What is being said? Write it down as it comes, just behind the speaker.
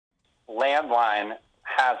Landline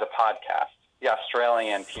has a podcast. The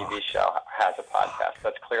Australian TV show has a podcast.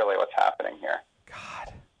 That's clearly what's happening here.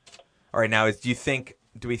 God. All right, now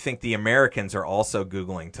do we think the Americans are also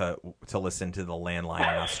Googling to listen to the landline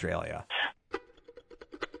in Australia?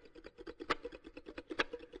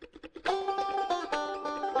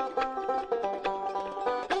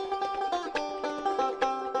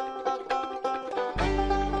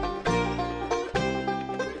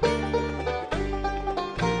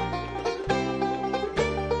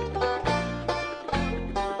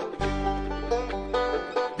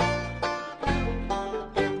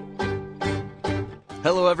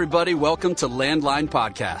 Hello, everybody. Welcome to Landline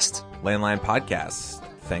Podcast. Landline Podcast.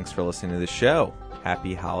 Thanks for listening to the show.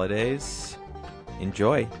 Happy holidays.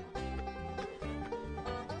 Enjoy.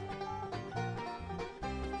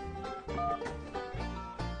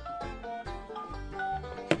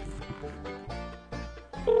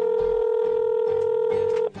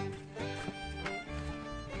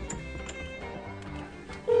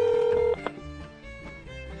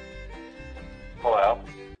 Hello?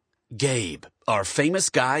 Gabe, our famous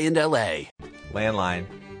guy in L.A. Landline.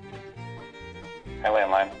 Hi,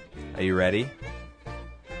 Landline. Are you ready?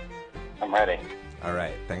 I'm ready. All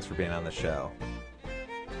right. Thanks for being on the show.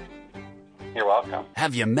 You're welcome.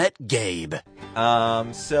 Have you met Gabe?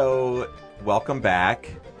 So welcome back.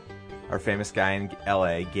 Our famous guy in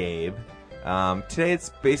LA, Gabe. Today it's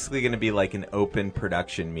basically going to be like an open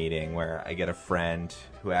production meeting where I get a friend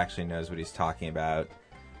who actually knows what he's talking about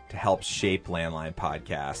to help shape Landline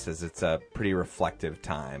Podcast, as it's a pretty reflective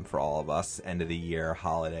time for all of us. End of the year,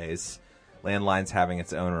 holidays. Landline's having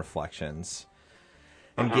its own reflections.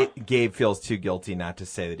 And Gabe feels too guilty not to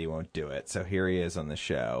say that he won't do it, so here he is on the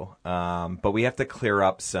show. But we have to clear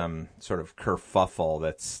up some sort of kerfuffle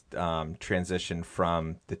that's transitioned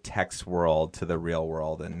from the text world to the real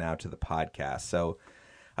world and now to the podcast. So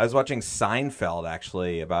I was watching Seinfeld,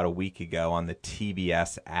 actually, about a week ago on the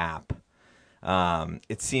TBS app.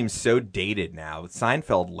 It seems so dated now.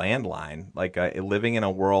 Seinfeld landline, like living in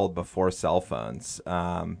a world before cell phones.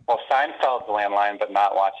 Well, Seinfeld's landline, but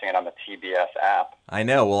not watching it on the TBS app. I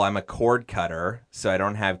know. Well, I'm a cord cutter, so I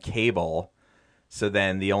don't have cable. So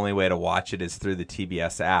then the only way to watch it is through the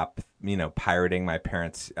TBS app, pirating my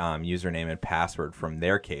parents' username and password from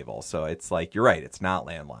their cable. So it's like, you're right, it's not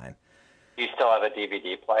landline. You still have a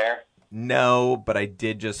DVD player? No, but I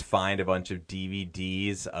did just find a bunch of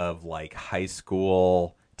DVDs of like high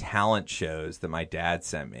school talent shows that my dad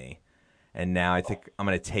sent me. And now I think I'm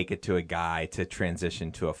going to take it to a guy to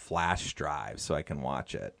transition to a flash drive so I can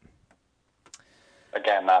watch it.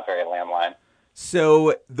 Again, not very landline.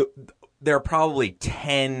 So there are probably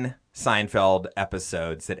 10 Seinfeld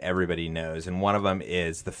episodes that everybody knows, and one of them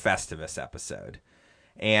is the Festivus episode.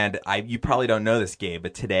 And you probably don't know this, Gabe,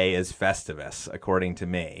 but today is Festivus, according to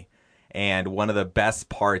me. And one of the best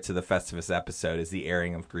parts of the Festivus episode is the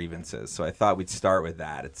airing of grievances. So I thought we'd start with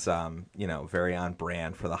that. It's, very on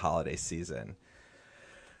brand for the holiday season.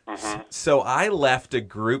 Mm-hmm. So I left a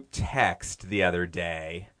group text the other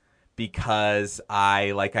day because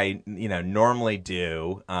I normally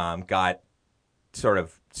do, got sort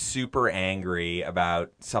of super angry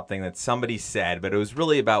about something that somebody said, but it was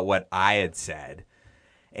really about what I had said.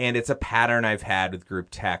 And it's a pattern I've had with group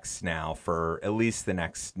texts now for at least the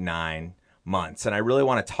next 9 months. And I really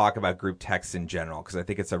want to talk about group texts in general because I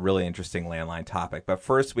think it's a really interesting landline topic. But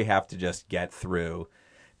first, we have to just get through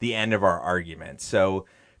the end of our argument. So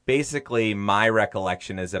basically, my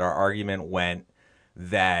recollection is that our argument went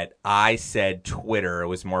that I said Twitter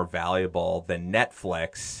was more valuable than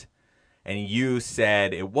Netflix. And you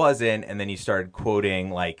said it wasn't. And then you started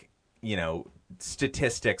quoting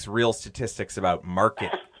statistics, real statistics about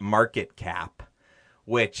market cap,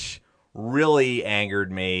 which really angered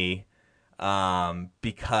me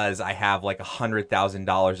because I have like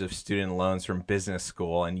 $100,000 of student loans from business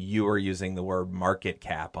school, and you were using the word market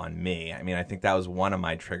cap on me. I mean, I think that was one of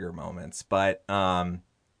my trigger moments, but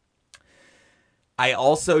I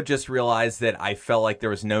also just realized that I felt like there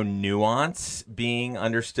was no nuance being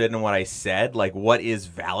understood in what I said, like what is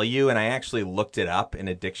value? And I actually looked it up in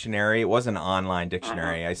a dictionary. It was an online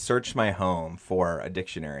dictionary. I searched my home for a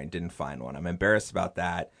dictionary and didn't find one. I'm embarrassed about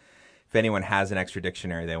that. If anyone has an extra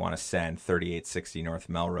dictionary they want to send, 3860 North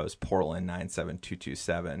Melrose, Portland,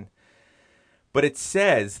 97227. But it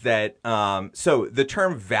says that, so the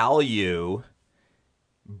term value,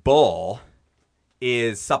 bull,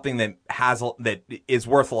 is something that is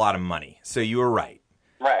worth a lot of money. So you were right.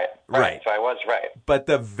 Right. So I was right. But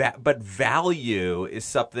but value is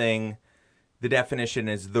something. The definition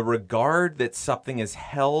is the regard that something is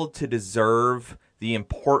held to deserve the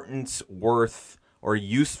importance, worth, or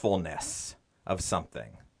usefulness of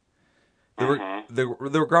something. The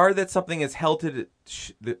regard that something is held to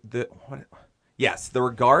the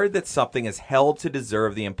regard that something is held to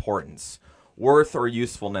deserve the importance, worth, or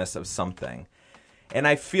usefulness of something. And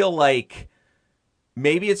I feel like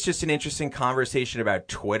maybe it's just an interesting conversation about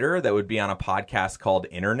Twitter that would be on a podcast called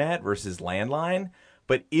Internet versus Landline.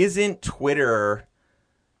 But isn't Twitter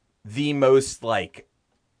the most like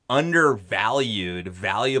undervalued,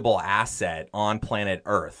 valuable asset on planet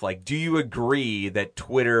Earth? Like, do you agree that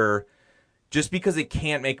Twitter, just because it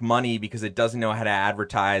can't make money because it doesn't know how to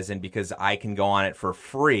advertise and because I can go on it for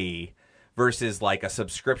free versus like a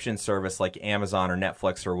subscription service like Amazon or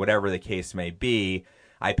Netflix or whatever the case may be,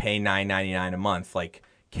 I pay $9.99 a month. Like,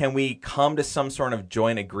 can we come to some sort of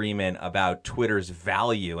joint agreement about Twitter's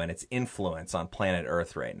value and its influence on planet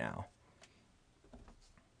Earth right now?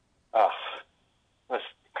 This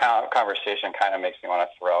conversation kind of makes me want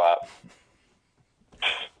to throw up.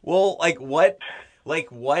 Well,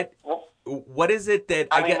 what is it that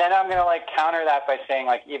then I'm going to like counter that by saying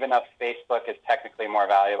like even though Facebook is technically more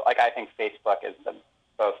valuable, like I think Facebook is the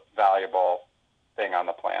most valuable thing on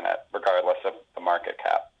the planet, regardless of the market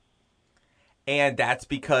cap. And that's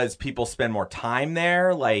because people spend more time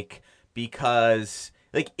there, because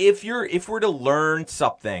if we're to learn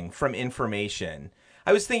something from information,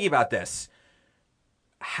 I was thinking about this.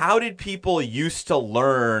 How did people used to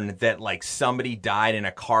learn that like somebody died in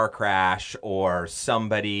a car crash or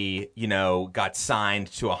somebody, got signed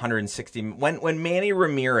to when Manny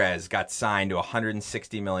Ramirez got signed to a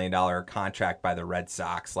 $160 million contract by the Red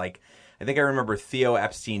Sox, I think I remember Theo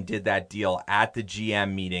Epstein did that deal at the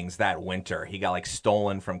GM meetings that winter. He got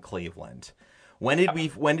stolen from Cleveland. When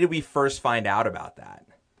did we first find out about that?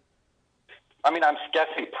 I mean, I'm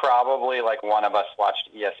guessing probably one of us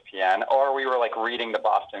watched ESPN or we were reading the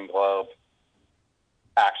Boston Globe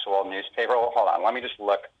actual newspaper. Well, hold on, let me just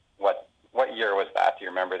look. What year was that? Do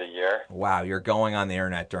you remember the year? Wow, you're going on the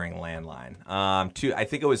internet during Landline. I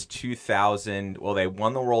think it was 2000. Well, they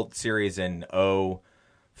won the World Series in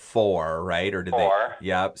 2004, right? Or did they?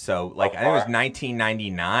 Yep. So I think it was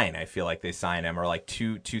 1999. I feel like they signed him, or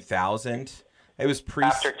 2000. It was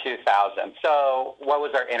after 2000. So what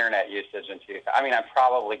was our internet usage in 2000? I mean, I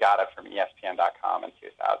probably got it from ESPN.com in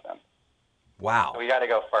 2000. Wow. So we got to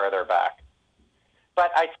go further back. But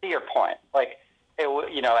I see your point.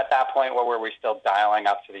 At that point, where were we still dialing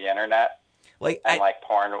up to the internet?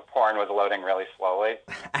 Porn was loading really slowly.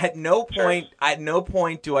 At no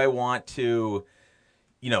point do I want to,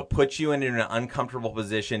 put you in an uncomfortable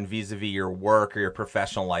position vis-a-vis your work or your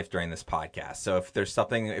professional life during this podcast. So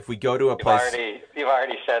if we go to a place... You've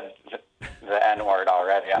already said the N-word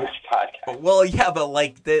already on this podcast. Well, yeah,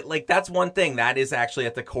 but that's one thing. That is actually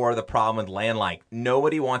at the core of the problem with Landline.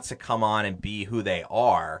 Nobody wants to come on and be who they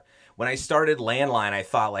are. When I started Landline, I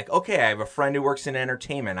thought okay, I have a friend who works in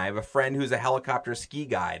entertainment. I have a friend who's a helicopter ski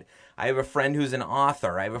guide. I have a friend who's an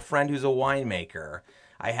author. I have a friend who's a winemaker.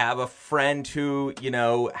 I have a friend who,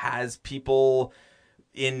 has people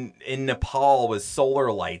in Nepal with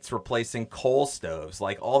solar lights replacing coal stoves.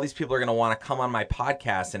 All these people are going to want to come on my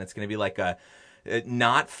podcast, and it's going to be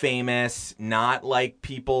not famous, not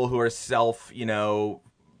people who are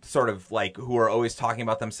who are always talking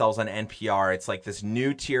about themselves on NPR. It's this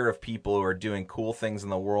new tier of people who are doing cool things in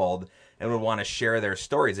the world and would want to share their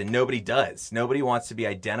stories. And nobody does. Nobody wants to be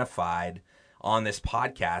identified on this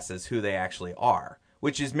podcast as who they actually are,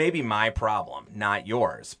 which is maybe my problem, not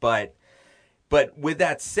yours. But with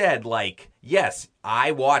that said, yes,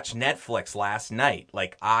 I watched Netflix last night.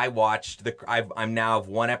 I'm now have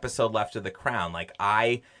one episode left of The Crown.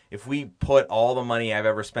 If we put all the money I've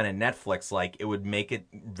ever spent at Netflix, it would make it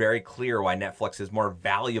very clear why Netflix is more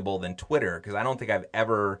valuable than Twitter, because I don't think I've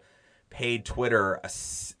ever paid Twitter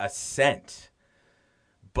a cent.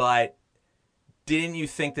 But didn't you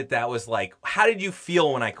think that was how did you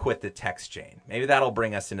feel when I quit the text chain? Maybe that'll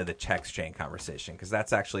bring us into the text chain conversation, because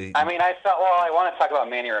that's actually... I mean, I want to talk about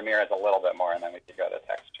Manny Ramirez a little bit more, and then we could go to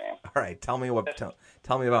text chain. All right, tell me about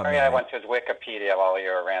Manny. I went to his Wikipedia while you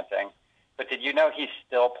were ranting. But did you know he's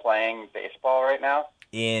still playing baseball right now?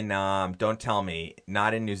 Don't tell me,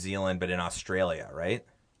 not in New Zealand, but in Australia, right?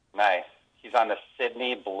 Nice. He's on the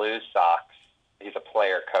Sydney Blue Sox. He's a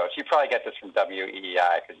player coach. You probably get this from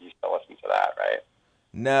WEEI because you still listen to that, right?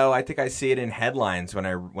 No, I think I see it in headlines when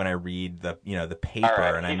I read the the paper.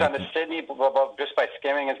 All right. And he's on the Sydney. Well, just by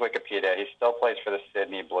skimming his Wikipedia, he still plays for the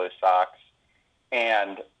Sydney Blue Sox,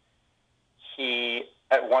 and he.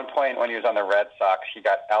 At one point when he was on the Red Sox, he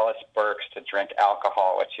got Ellis Burks to drink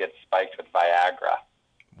alcohol, which he had spiked with Viagra.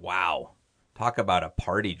 Wow. Talk about a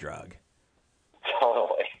party drug.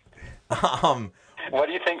 Totally. What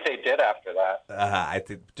do you think they did after that? I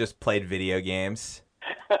think just played video games.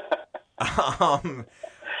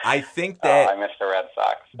 I think that I miss the Red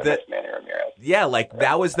Sox. I miss Manny Ramirez. Yeah, like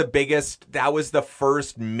that was the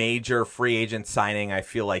first major free agent signing, I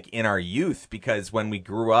feel like, in our youth, because when we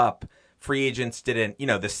grew up, free agents didn't, the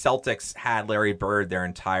Celtics had Larry Bird their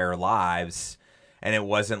entire lives, and it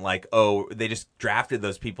wasn't like, oh, they just drafted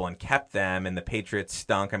those people and kept them, and the Patriots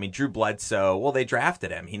stunk. I mean, Drew Bledsoe, well, they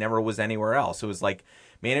drafted him. He never was anywhere else. It was like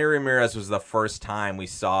Manny Ramirez was the first time we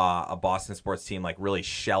saw a Boston sports team like really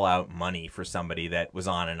shell out money for somebody that was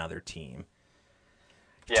on another team.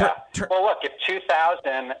 Yeah. Well, look, if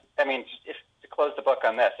 2000, I mean, if to close the book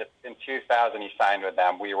on this, if in 2000 he signed with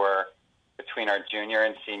them, we were between our junior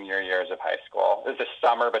and senior years of high school. It was the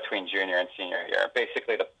summer between junior and senior year,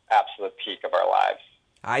 basically the absolute peak of our lives.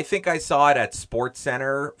 I think I saw it at Sports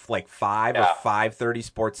Center, like 5 or 5:30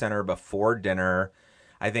 Sports Center before dinner.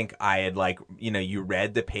 I think I had you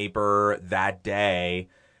read the paper that day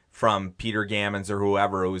from Peter Gammons or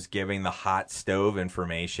whoever who was giving the hot stove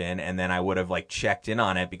information, and then I would have checked in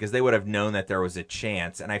on it because they would have known that there was a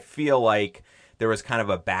chance. And I feel like there was kind of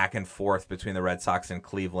a back and forth between the Red Sox and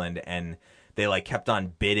Cleveland, and they kept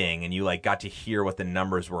on bidding, and you got to hear what the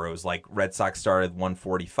numbers were. It was Red Sox started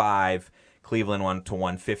 145, Cleveland went to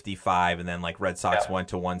 155, and then Red Sox went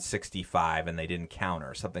to 165, and they didn't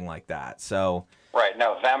counter, something like that. So right,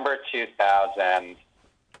 November 2000.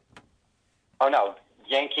 Oh no,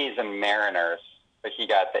 Yankees and Mariners, but he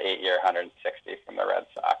got the 8-year 160 from the Red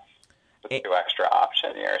Sox with 2 extra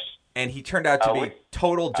option years. And he turned out to be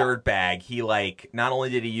total dirtbag. He not only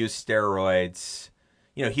did he use steroids,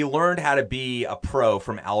 he learned how to be a pro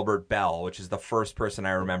from Albert Bell, which is the first person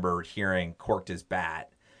I remember hearing corked his bat,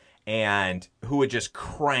 and who would just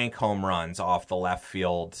crank home runs off the left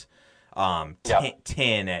field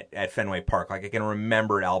tin at Fenway Park. I can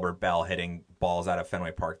remember Albert Bell hitting balls out of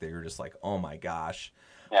Fenway Park that you were just like, oh my gosh.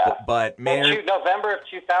 Yeah. But November of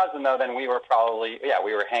 2000, though, then we were probably,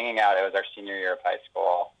 we were hanging out. It was our senior year of high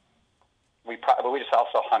school. But we just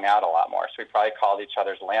also hung out a lot more. So we probably called each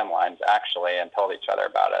other's landlines, actually, and told each other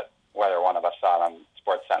about it, whether one of us saw it on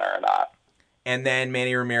Sports Center or not. And then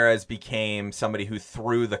Manny Ramirez became somebody who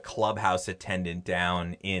threw the clubhouse attendant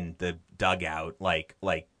down in the dugout, like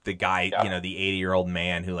the guy, the 80-year-old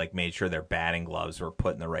man who made sure their batting gloves were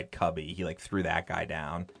put in the right cubby. He threw that guy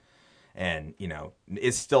down, and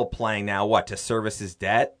is still playing now. What, to service his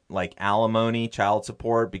debt, alimony, child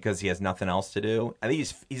support, because he has nothing else to do? I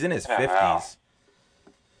think he's in his 50s.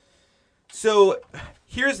 So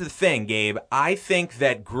here's the thing, Gabe. I think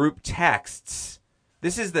that group texts.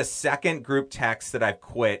 This is the second group text that I've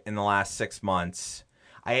quit in the last 6 months.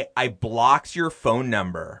 I blocked your phone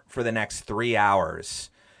number for the next 3 hours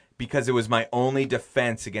because it was my only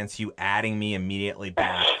defense against you adding me immediately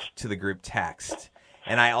back to the group text.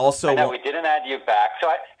 And I know we didn't add you back.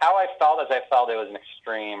 So how I felt is I felt it was an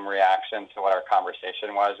extreme reaction to what our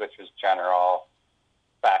conversation was, which was general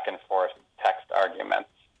back and forth text arguments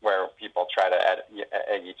where people try to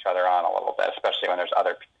egg each other on a little bit, especially when there's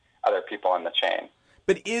other people in the chain.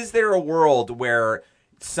 But is there a world where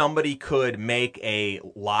somebody could make a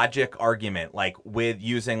logic argument, with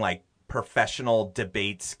using professional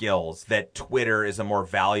debate skills, that Twitter is a more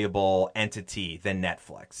valuable entity than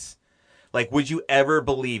Netflix? Would you ever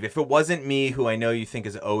believe, if it wasn't me, who I know you think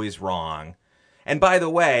is always wrong, and by the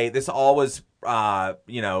way, this all was,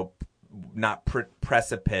 not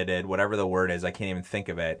precipitated, whatever the word is, I can't even think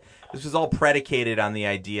of it. This was all predicated on the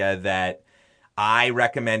idea that I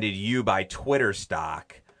recommended you buy Twitter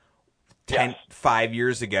stock 5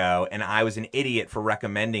 years ago, and I was an idiot for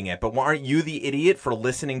recommending it. But aren't you the idiot for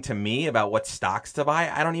listening to me about what stocks to buy?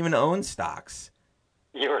 I don't even own stocks.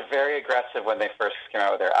 You were very aggressive when they first came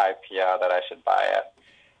out with their IPO that I should buy it.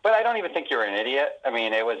 But I don't even think you were an idiot. I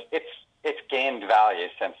mean, it's gained value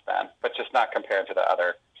since then, but just not compared to the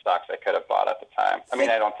other stocks I could have bought at the time. I mean,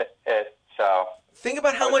 I don't think it. So think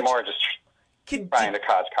about how much more just trying to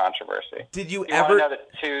cause controversy. Did you Do ever want to know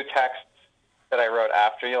the 2 texts that I wrote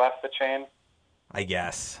after you left the chain? I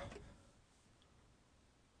guess.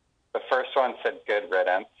 The first one said good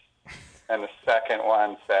riddance, and the second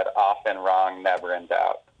one said often wrong, never in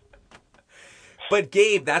doubt. But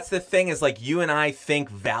Gabe, that's the thing, is you and I think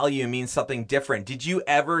value means something different. Did you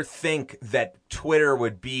ever think that Twitter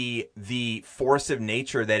would be the force of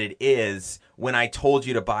nature that it is when I told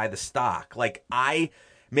you to buy the stock?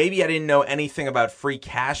 maybe I didn't know anything about free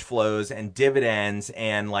cash flows and dividends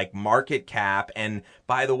and like market cap. And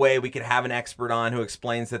by the way, we could have an expert on who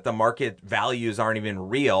explains that the market values aren't even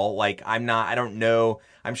real. Like I don't know.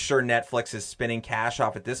 I'm sure Netflix is spinning cash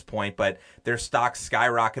off at this point, but their stocks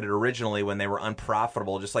skyrocketed originally when they were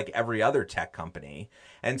unprofitable, just like every other tech company.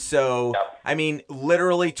 And so, I mean,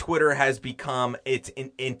 literally Twitter has become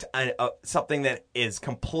something that is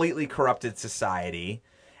completely corrupted society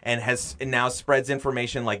and now spreads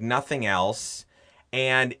information like nothing else.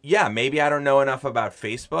 And yeah, maybe I don't know enough about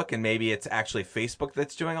Facebook, and maybe it's actually Facebook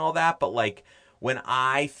that's doing all that. But like when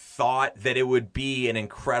I thought that it would be an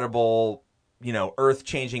incredible,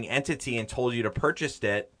 earth-changing entity and told you to purchase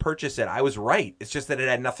it, I was right. It's just that it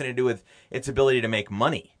had nothing to do with its ability to make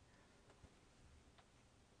money.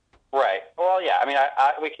 Right. Well, yeah. I mean,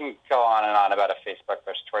 we can go on and on about a Facebook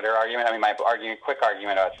versus Twitter argument. I mean, my quick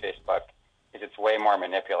argument about Facebook is it's way more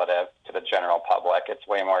manipulative to the general public. It's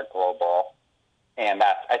way more global, and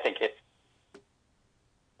I think it's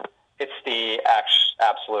the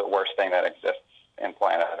absolute worst thing that exists in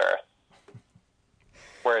planet Earth.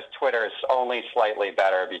 Whereas Twitter is only slightly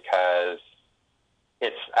better because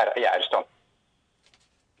I just don't.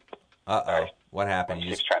 Uh-oh. What happened?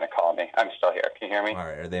 Keeps trying to call me. I'm still here. Can you hear me? All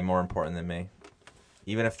right. Are they more important than me?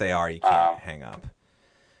 Even if they are, you can't hang up.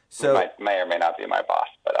 So may or may not be my boss,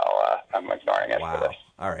 but I'm ignoring it for this.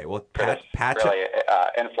 All right. Well, patch really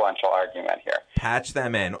influential argument here. Patch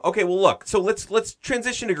them in. Okay. Well, look. So let's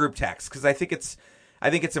transition to group text because I think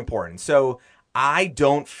it's important. So I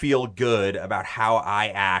don't feel good about how I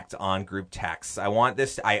act on group texts. I want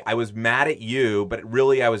this. I was mad at you, but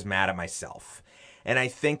really I was mad at myself. And I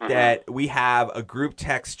think that we have a group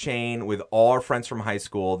text chain with all our friends from high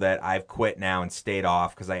school that I've quit now and stayed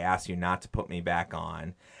off because I asked you not to put me back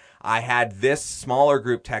on. I had this smaller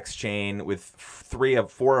group text chain with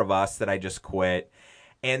 4 of us that I just quit.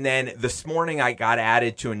 And then this morning I got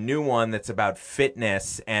added to a new one that's about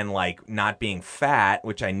fitness and like not being fat,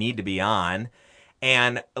 which I need to be on.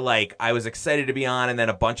 And like I was excited to be on, and then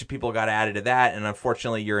a bunch of people got added to that. And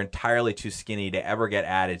unfortunately, you're entirely too skinny to ever get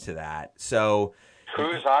added to that. So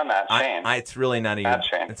who's on that chain? It's really none of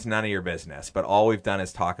it's none of your business. But all we've done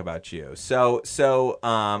is talk about you. So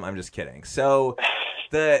I'm just kidding. So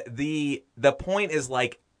the point is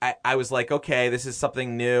like I was like, okay, this is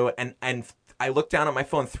something new, and I looked down at my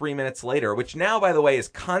phone 3 minutes later, which now, by the way, is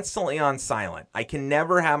constantly on silent. I can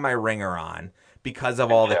never have my ringer on because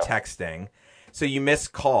of all the texting. So you miss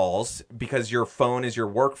calls because your phone is your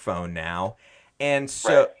work phone now. And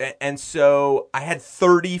so I had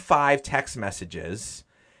 35 text messages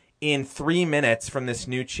in 3 minutes from this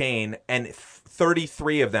new chain, and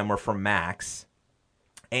 33 of them were from Max.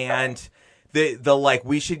 And the like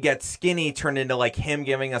we should get skinny turned into like him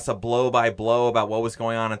giving us a blow by blow about what was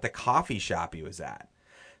going on at the coffee shop he was at.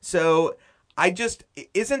 So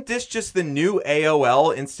isn't this just the new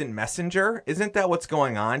AOL Instant Messenger? Isn't that what's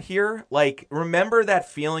going on here? Like, remember that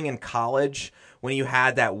feeling in college when you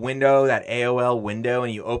had that window, that AOL window,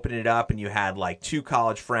 and you opened it up and you had like 2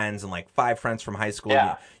 college friends and like 5 friends from high school.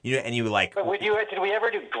 Yeah. And you like. But did we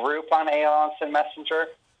ever do group on AOL Instant Messenger?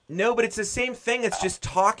 No, but it's the same thing. It's just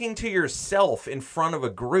talking to yourself in front of a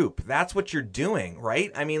group. That's what you're doing,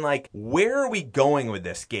 right? I mean, like, where are we going with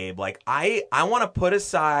this, Gabe? Like, I want to put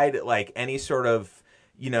aside, like, any sort of,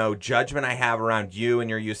 judgment I have around you and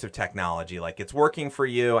your use of technology. Like, it's working for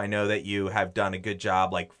you. I know that you have done a good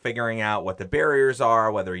job, like, figuring out what the barriers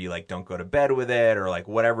are, whether you, like, don't go to bed with it or, like,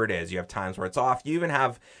 whatever it is. You have times where it's off. You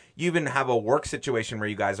even have a work situation where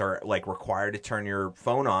you guys are like required to turn your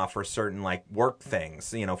phone off for certain like work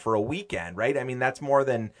things, for a weekend, right? I mean, that's more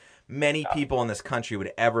than many people in this country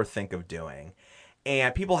would ever think of doing.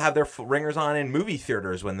 And people have their ringers on in movie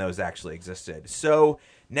theaters when those actually existed. So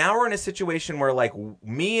now we're in a situation where like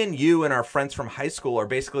me and you and our friends from high school are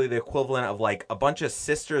basically the equivalent of like a bunch of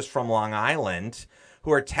sisters from Long Island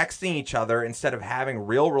who are texting each other instead of having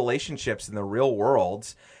real relationships in the real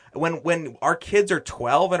world. When our kids are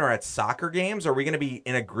 12 and are at soccer games, are we going to be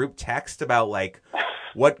in a group text about like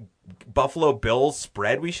what Buffalo Bills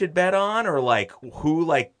spread we should bet on, or like who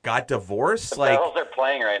like got divorced? The Bills are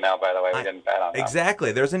playing right now, by the way. We didn't bet on them.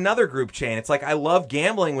 Exactly. There's another group chain. It's like I love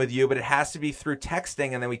gambling with you, but it has to be through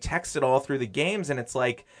texting, and then we text it all through the games, and it's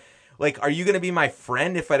like, are you going to be my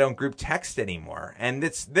friend if I don't group text anymore? And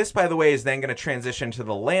this, by the way, is then going to transition to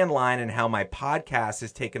the landline and how my podcast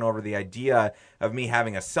has taken over the idea of me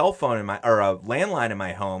having a cell phone or a landline in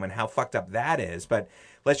my home and how fucked up that is. But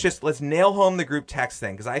let's nail home the group text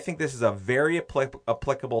thing, because I think this is a very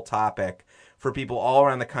applicable topic for people all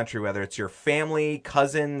around the country, whether it's your family,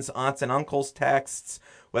 cousins, aunts and uncles texts,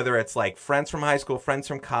 whether it's like friends from high school, friends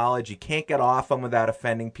from college. You can't get off them without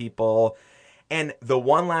offending people. And the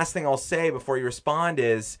one last thing I'll say before you respond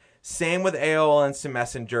is, same with AOL Instant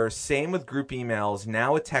Messenger, same with group emails,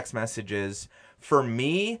 now with text messages. For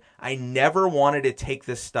me, I never wanted to take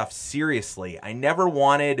this stuff seriously. I never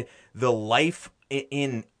wanted the life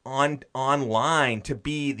online to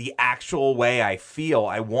be the actual way I feel.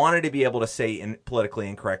 I wanted to be able to say politically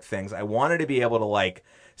incorrect things. I wanted to be able to like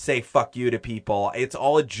say fuck you to people. It's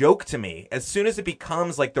all a joke to me. As soon as it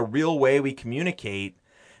becomes like the real way we communicate,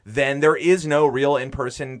 then there is no real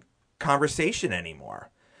in-person conversation anymore.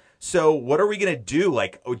 So what are we going to do?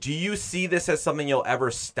 Like, do you see this as something you'll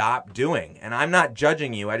ever stop doing? And I'm not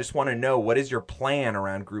judging you. I just want to know, what is your plan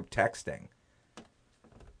around group texting?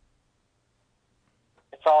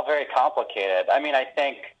 It's all very complicated. I mean, I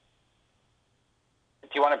think, do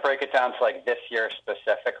you want to break it down to like this year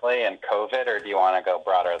specifically and COVID, or do you want to go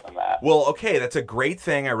broader than that? Well, okay, that's a great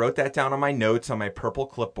thing. I wrote that down on my notes on my purple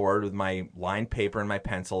clipboard with my lined paper and my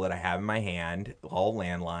pencil that I have in my hand, all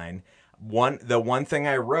landline. The one thing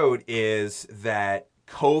I wrote is that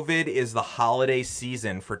COVID is the holiday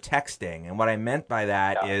season for texting. And what I meant by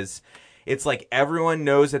that is it's like everyone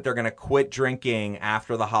knows that they're going to quit drinking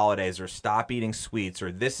after the holidays or stop eating sweets,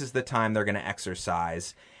 or this is the time they're going to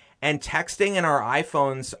exercise. And texting and our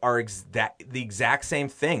iPhones are the exact same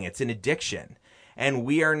thing. It's an addiction. And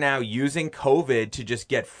we are now using COVID to just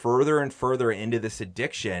get further and further into this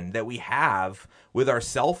addiction that we have with our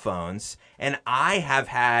cell phones. And I have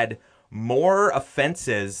had more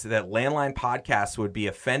offenses that Landline Podcasts would be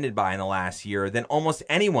offended by in the last year than almost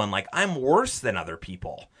anyone. Like, I'm worse than other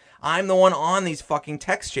people. I'm the one on these fucking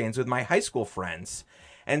text chains with my high school friends.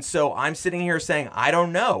 And so I'm sitting here saying, I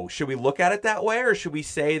don't know. Should we look at it that way, or should we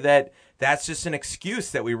say that that's just an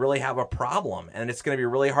excuse that we really have a problem and it's going to be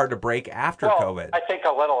really hard to break after COVID? I think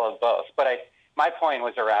a little of both. But my point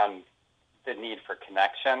was around the need for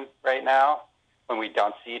connection right now when we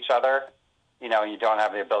don't see each other. You know, you don't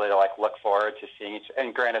have the ability to like look forward to seeing each.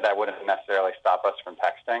 And granted, that wouldn't necessarily stop us from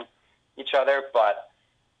texting each other, but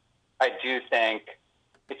I do think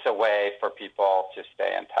it's a way for people to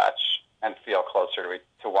stay in touch and feel closer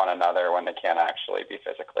to one another when they can't actually be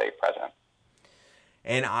physically present.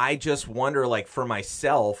 And I just wonder, like, for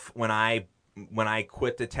myself, when I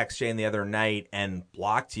quit the text chain the other night and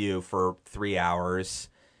blocked you for 3 hours,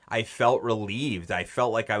 I felt relieved. I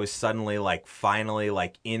felt like I was suddenly, like, finally,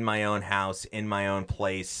 like, in my own house, in my own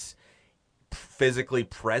place, physically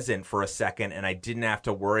present for a second, and I didn't have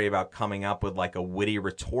to worry about coming up with, like, a witty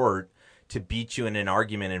retort to beat you in an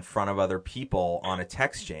argument in front of other people on a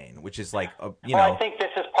text chain, which is like, you know. I think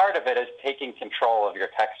this is part of it, is taking control of your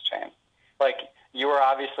text chain. Like, you were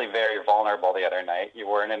obviously very vulnerable the other night. You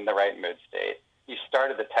weren't in the right mood state. You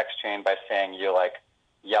started the text chain by saying you, like,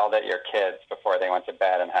 yelled at your kids before they went to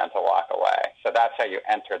bed and had to walk away. So that's how you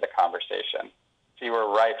entered the conversation. So you were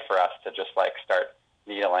right for us to just, like, start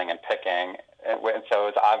needling and picking. And so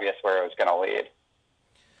it was obvious where it was going to lead,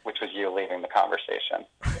 which was you leaving the conversation.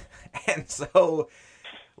 And so,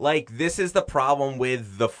 like, this is the problem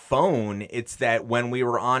with the phone. It's that when we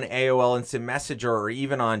were on AOL Instant Messenger or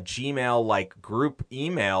even on Gmail, like, group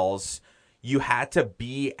emails, you had to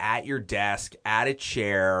be at your desk, at a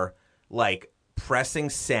chair, like, pressing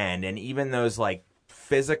send. And even those, like,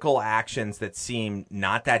 physical actions that seem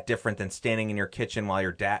not that different than standing in your kitchen while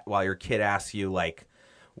your kid asks you, like,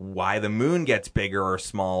 why the moon gets bigger or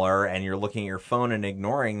smaller, and you're looking at your phone and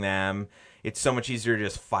ignoring them. It's so much easier to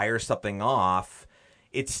just fire something off.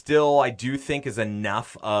 It still, I do think, is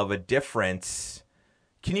enough of a difference.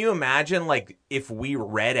 Can you imagine, like, if we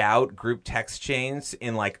read out group text chains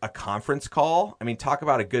in, like, a conference call? I mean, talk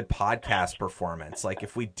about a good podcast performance. Like,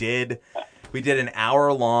 if we did an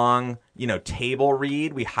hour-long, you know, table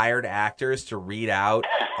read, we hired actors to read out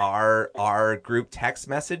our group text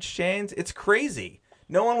message chains. It's crazy.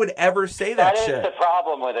 No one would ever say that shit. That is the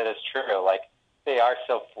problem with it, is true. Like, they are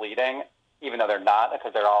so fleeting, even though they're not,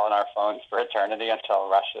 because they're all on our phones for eternity until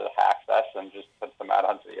Russia hacks us and just puts them out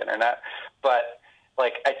onto the internet. But,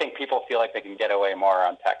 like, I think people feel like they can get away more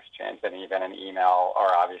on text chains than even an email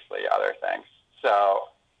or obviously other things. So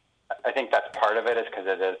I think that's part of it, is because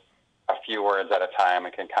it is a few words at a time.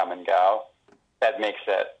 It can come and go. That makes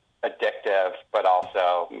it addictive, but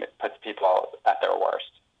also puts people at their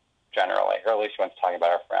worst, generally, or at least when it's talking about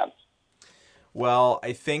our friends. Well,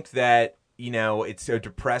 I think that, you know, it's a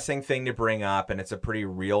depressing thing to bring up, and it's a pretty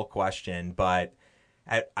real question, but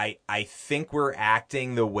I think we're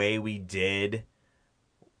acting the way we did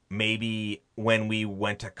maybe when we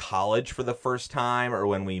went to college for the first time, or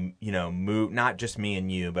when we, moved, not just me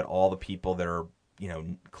and you, but all the people that are,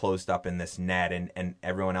 closed up in this net, and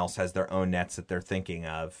everyone else has their own nets that they're thinking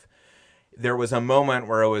of. There was a moment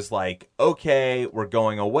where it was like, okay, we're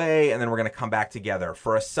going away, and then we're going to come back together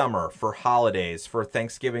for a summer, for holidays, for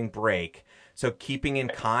Thanksgiving break. So keeping in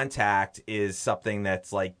contact is something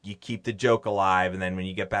that's like, you keep the joke alive, and then when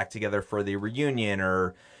you get back together for the reunion,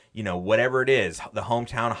 or, whatever it is, the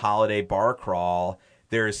hometown holiday bar crawl,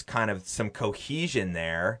 there's kind of some cohesion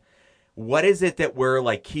there. What is it that we're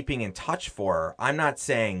like keeping in touch for? I'm not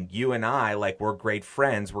saying you and I, like, we're great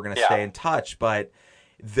friends, we're going to stay in touch, but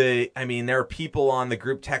there are people on the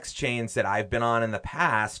group text chains that I've been on in the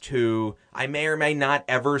past who I may or may not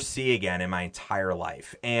ever see again in my entire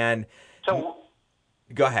life. And so,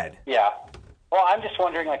 go ahead. Yeah. Well, I'm just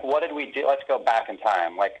wondering, like, what did we do? Let's go back in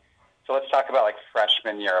time. Like, so let's talk about, like,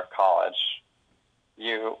 freshman year of college.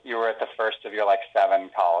 You were at the first of your, like, 7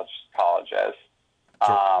 colleges.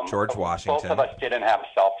 George Washington. Both of us didn't have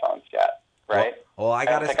cell phones yet, right? Well, I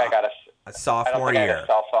got a sophomore year. I got a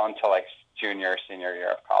cell phone until, like, junior, senior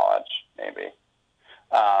year of college, maybe.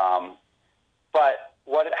 But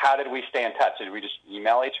how did we stay in touch? Did we just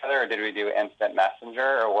email each other, or did we do instant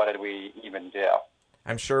messenger, or what did we even do?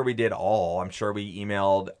 I'm sure we did all. I'm sure we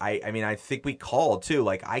emailed. I think we called too.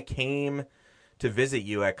 Like, I came to visit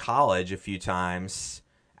you at college a few times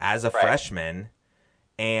as a freshman,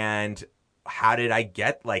 and how did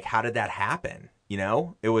that happen?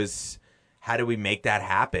 It was, how did we make that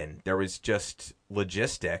happen? There was just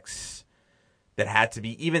logistics that had to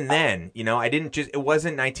be, even then, it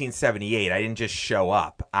wasn't 1978. I didn't just show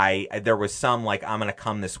up. There was some, like, I'm going to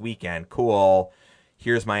come this weekend. Cool.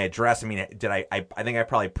 Here's my address. I mean, I think I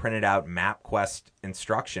probably printed out MapQuest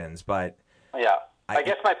instructions, but yeah, I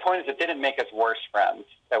guess my point is it didn't make us worse friends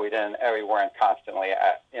that we weren't constantly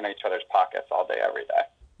in each other's pockets all day, every day.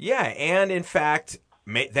 Yeah. And in fact,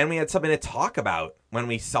 then we had something to talk about when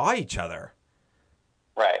we saw each other.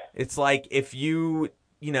 Right. It's like, if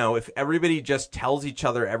if everybody just tells each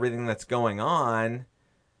other everything that's going on,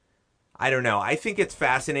 I don't know. I think it's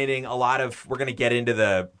fascinating. We're going to get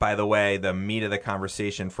into by the way, the meat of the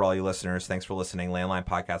conversation for all you listeners. Thanks for listening. Landline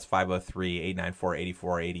Podcast,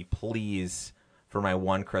 503-894-8480. Please, for my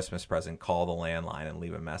one Christmas present, call the landline and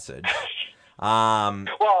leave a message. Well,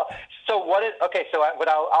 so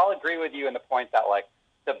I'll agree with you in the point that, like,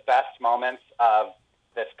 the best moments of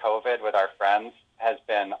this COVID with our friends has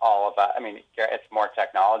been all of that. I mean, it's more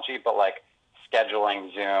technology, but, like,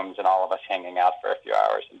 scheduling Zooms and all of us hanging out for a few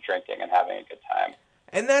hours and drinking and having a good time.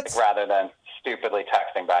 And that's, like, rather than stupidly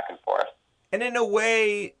texting back and forth. And in a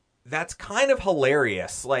way, that's kind of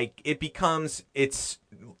hilarious. Like, it becomes,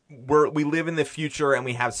 we live in the future and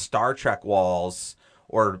we have Star Trek walls,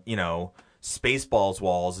 or, Spaceballs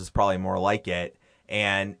walls is probably more like it.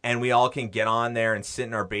 And we all can get on there and sit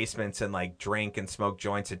in our basements and, like, drink and smoke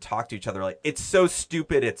joints and talk to each other. Like, it's so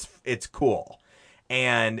stupid. It's cool.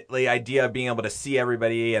 And the idea of being able to see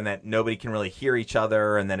everybody and that nobody can really hear each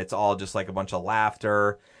other, and then it's all just like a bunch of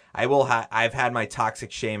laughter. I've had my toxic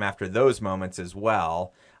shame after those moments as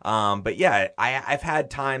well. But yeah, I've had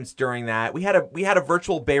times during that. We had a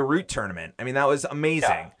virtual Beirut tournament. I mean, that was amazing.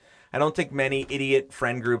 Yeah. I don't think many idiot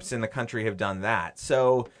friend groups in the country have done that.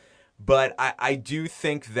 So, but I do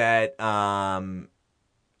think that, I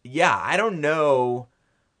don't know.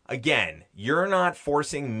 Again, you're not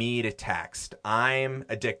forcing me to text. I'm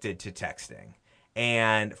addicted to texting.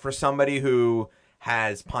 And for somebody who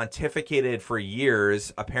has pontificated for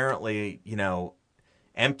years, apparently,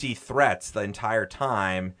 empty threats the entire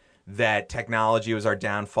time that technology was our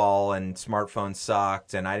downfall and smartphones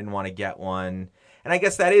sucked and I didn't want to get one. And I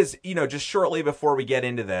guess that is, just shortly before we get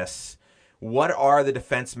into this, what are the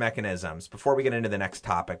defense mechanisms before we get into the next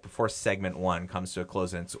topic, before segment 1 comes to a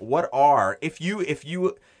close? And what are, if you,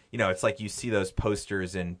 it's like you see those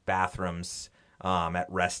posters in bathrooms at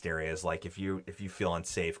rest areas. Like, if you feel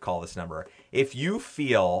unsafe, call this number. If you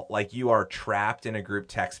feel like you are trapped in a group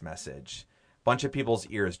text message, a bunch of people's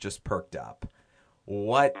ears just perked up.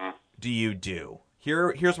 What do you do?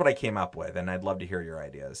 Here's what I came up with, and I'd love to hear your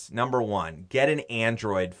ideas. Number 1, get an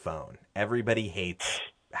Android phone. Everybody hates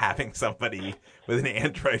having somebody with an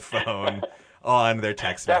Android phone on their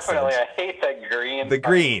text message. Definitely, I hate the green. The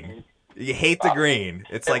green. You hate the green.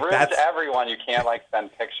 It like that's everyone. You can't, like,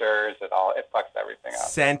 send pictures at all. It fucks everything up.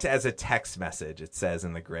 Sent as a text message, it says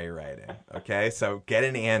in the gray writing. Okay, so get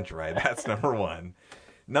an Android. That's number 1.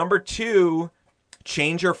 Number 2,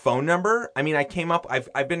 change your phone number. I mean,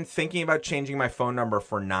 I've been thinking about changing my phone number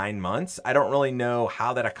for 9 months. I don't really know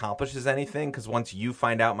how that accomplishes anything, because once you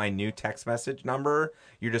find out my new text message number,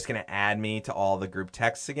 you're just going to add me to all the group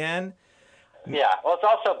texts again. Yeah. Well, it's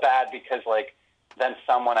also bad because, like, then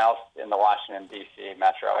someone else in the Washington, D.C.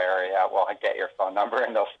 metro area will get your phone number,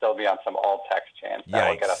 and they'll still be on some old text chain. That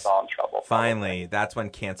will get us all in trouble. Finally, that's when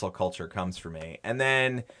cancel culture comes for me. And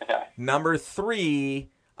then number 3,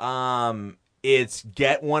 it's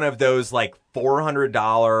get one of those like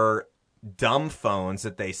 $400 dumb phones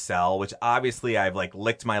that they sell, which obviously I've like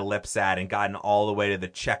licked my lips at and gotten all the way to the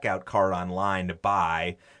checkout cart online to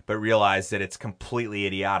buy, but realized that it's completely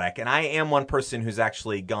idiotic. And I am one person who's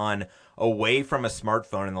actually gone away from a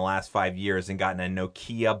smartphone in the last 5 years and gotten a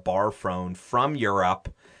Nokia bar phone from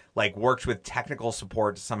Europe, like worked with technical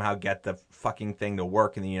support to somehow get the fucking thing to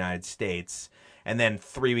work in the United States. And then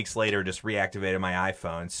 3 weeks later, just reactivated my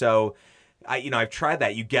iPhone. So I've tried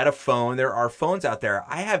that. You get a phone. There are phones out there.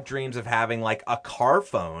 I have dreams of having like a car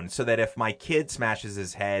phone so that if my kid smashes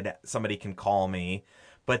his head, somebody can call me.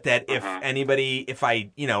 But that if anybody, if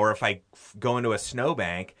I go into a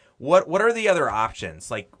snowbank, what are the other options?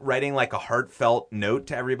 Like writing like a heartfelt note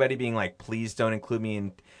to everybody being like, please don't include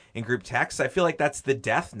me in group texts. I feel like that's the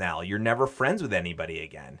death knell. You're never friends with anybody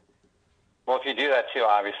again. Well, if you do that too,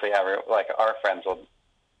 obviously our friends will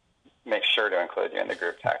make sure to include you in the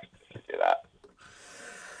group text if you do that.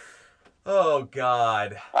 Oh,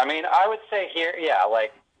 God. I mean, I would say here,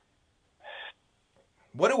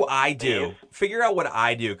 what do I do? Figure out what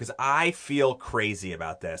I do, because I feel crazy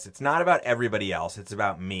about this. It's not about everybody else. It's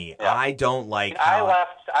about me. Yeah. I don't like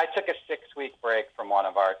I took a 6-week break from one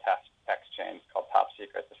of our text chains called Top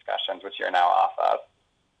Secret Discussions, which you're now off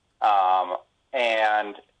of.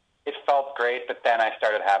 And it felt great, but then I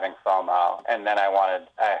started having FOMO, and then I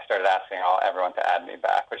started asking everyone to add me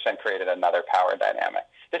back, which then created another power dynamic.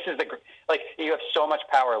 This is you have so much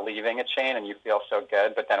power leaving a chain and you feel so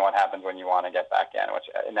good, but then what happens when you want to get back in, which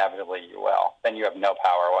inevitably you will? Then you have no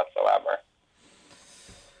power whatsoever.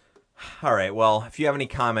 All right, well, if you have any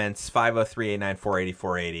comments,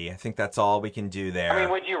 503-894-8480. I think that's all we can do there. I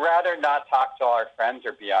mean, would you rather not talk to all our friends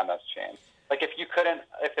or be on those chains? Like,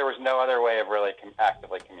 if there was no other way of really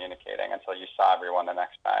actively communicating until you saw everyone the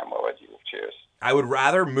next time, what would you choose? I would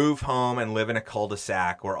rather move home and live in a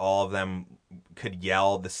cul-de-sac where all of them could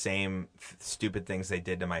yell the same stupid things they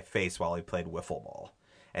did to my face while we played wiffle ball.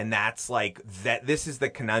 And that's like, that. This is the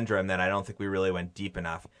conundrum that I don't think we really went deep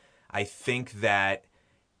enough. I think that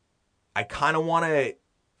I kind of want to,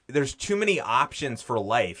 there's too many options for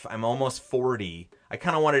life. I'm almost 40. I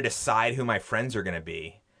kind of want to decide who my friends are going to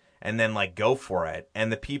be and then like go for it.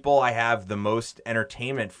 And the people I have the most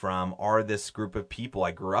entertainment from are this group of people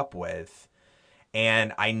I grew up with.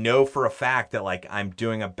 And I know for a fact that like I'm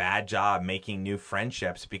doing a bad job making new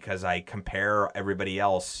friendships because I compare everybody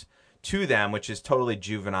else to them, which is totally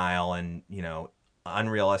juvenile and,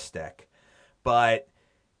 unrealistic. But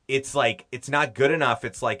it's like, it's not good enough.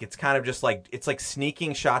 It's like, it's kind of just like, it's like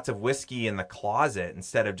sneaking shots of whiskey in the closet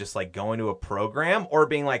instead of just like going to a program or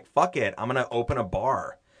being like, fuck it, I'm going to open a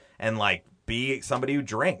bar and like be somebody who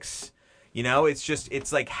drinks.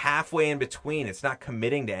 It's like halfway in between. It's not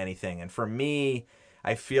committing to anything. And for me,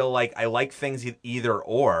 I feel like I like things either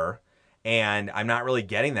or, and I'm not really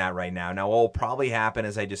getting that right now. Now, what will probably happen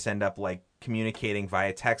is I just end up like communicating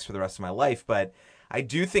via text for the rest of my life. But I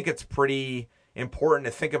do think it's pretty important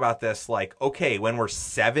to think about this. Like, okay, when we're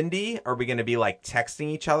 70, are we going to be like texting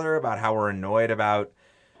each other about how we're annoyed about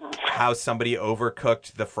how somebody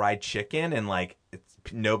overcooked the fried chicken and like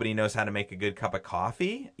nobody knows how to make a good cup of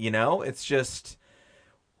coffee? It's just,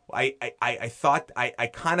 I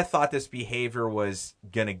kind of thought this behavior was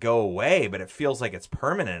going to go away, but it feels like it's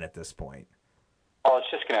permanent at this point. Well, it's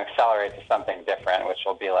just going to accelerate to something different, which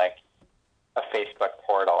will be like a Facebook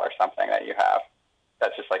portal or something that you have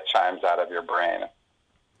that just like chimes out of your brain.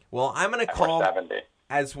 Well, I'm going to call,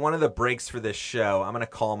 as one of the breaks for this show, I'm going to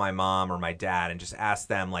call my mom or my dad and just ask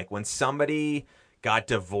them, like, when somebody got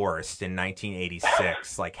divorced in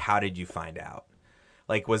 1986, like, how did you find out?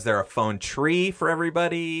 Like, was there a phone tree for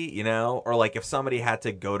everybody, or like if somebody had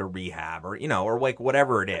to go to rehab or, or like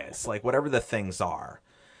whatever it is, like whatever the things are.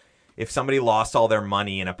 If somebody lost all their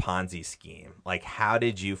money in a Ponzi scheme, like, how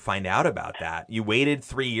did you find out about that? You waited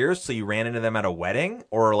 3 years till you ran into them at a wedding,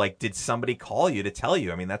 or like, did somebody call you to tell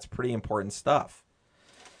you? I mean, that's pretty important stuff.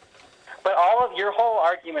 But all of your whole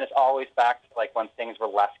argument is always back to like when things were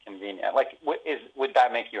less convenient. Like, would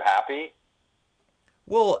that make you happy?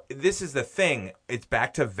 Well, this is the thing. It's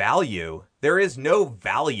back to value. There is no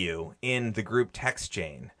value in the group text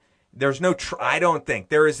chain. There's no. I don't think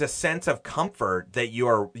there is a sense of comfort that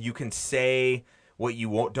you can say what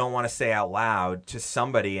you don't want to say out loud to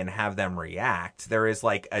somebody and have them react. There is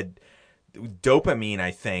like a dopamine,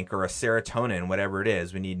 I think, or a serotonin, whatever it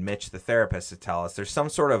is. We need Mitch, the therapist, to tell us. There's some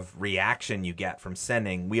sort of reaction we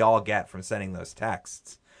all get from sending those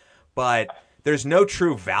texts. But there's no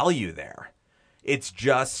true value there. It's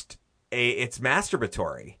just it's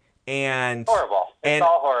masturbatory. And horrible. It's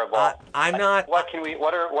all horrible. I'm not. What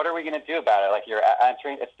are we going to do about it? Like, you're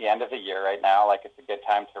entering. It's the end of the year right now. Like, it's a good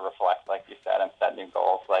time to reflect, like you said, and set new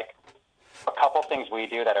goals. Like, a couple things we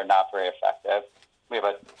do that are not very effective. We have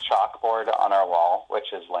a chalkboard on our wall,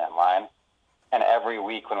 which is Landline, and every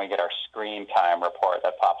week when we get our screen time report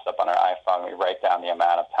that pops up on our iPhone, we write down the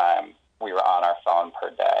amount of time we were on our phone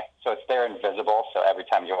per day. So it's there invisible. So every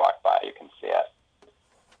time you walk by, you can see it.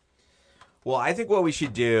 Well, I think what we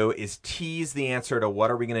should do is tease the answer to what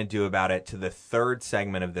are we going to do about it to the third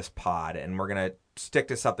segment of this pod, and we're going to stick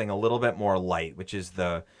to something a little bit more light, which is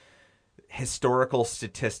the historical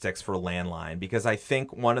statistics for Landline, because I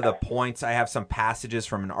think one of the points, I have some passages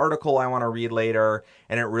from an article I want to read later,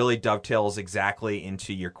 and it really dovetails exactly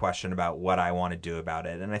into your question about what I want to do about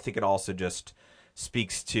it. And I think it also just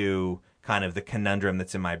speaks to kind of the conundrum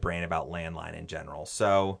that's in my brain about Landline in general.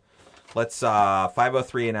 So let's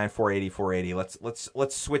 503-894-8480.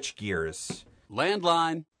 Let's switch gears.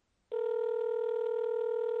 Landline.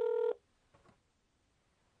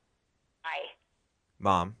 Hi.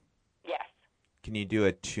 Mom. Yes. Can you do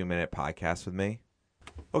a 2-minute podcast with me?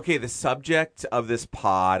 Okay, the subject of this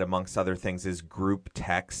pod, amongst other things, is group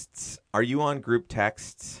texts. Are you on group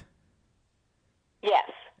texts?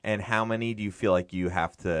 Yes. And how many do you feel like you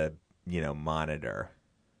have to, monitor?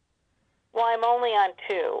 Well, I'm only on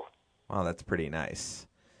 2. Wow, that's pretty nice.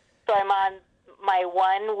 So I'm on my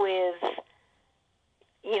one with,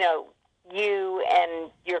 you and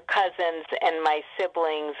your cousins and my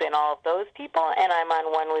siblings and all of those people, and I'm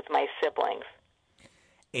on one with my siblings.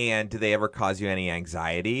 And do they ever cause you any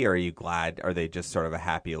anxiety, or are you glad? Are they just sort of a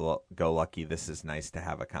happy-go-lucky, this is nice to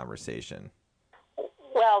have a conversation?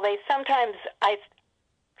 Well, I sometimes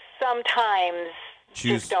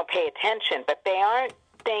just don't pay attention, but they aren't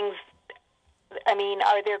things. I mean,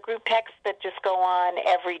 are there group texts that just go on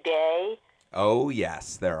every day? Oh,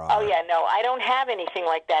 yes, there are. Oh, yeah, no, I don't have anything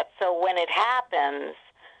like that. So when it happens,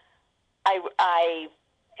 I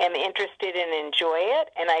am interested and enjoy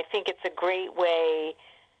it, and I think it's a great way,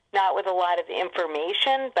 not with a lot of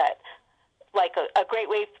information, but like a great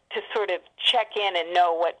way to sort of check in and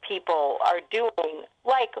know what people are doing,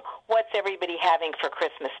 like what's everybody having for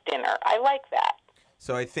Christmas dinner. I like that.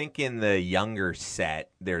 So I think in the younger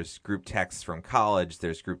set, there's group texts from college,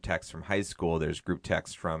 there's group texts from high school, there's group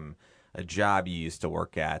texts from a job you used to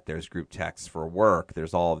work at, there's group texts for work,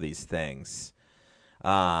 there's all of these things.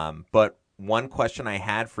 But one question I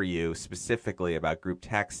had for you specifically about group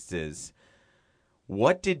texts is,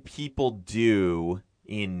 what did people do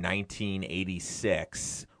in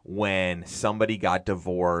 1986 when somebody got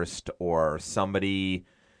divorced or somebody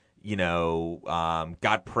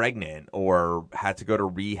got pregnant or had to go to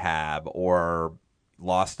rehab or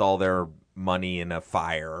lost all their money in a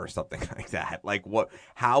fire or something like that? Like what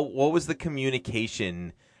was the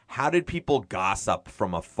communication? How did people gossip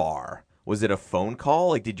from afar? Was it a phone call?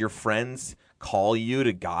 Like, did your friends call you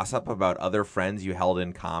to gossip about other friends you held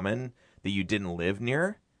in common that you didn't live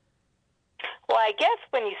near? Well, I guess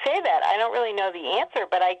when you say that, I don't really know the answer,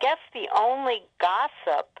 but I guess the only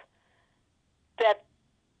gossip that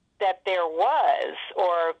there was,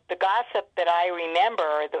 or the gossip that I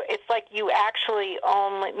remember, it's like you actually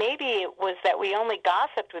only, maybe it was that we only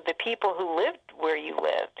gossiped with the people who lived where you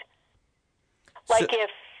lived. Like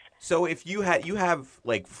So if you have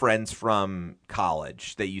like friends from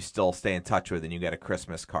college that you still stay in touch with and you get a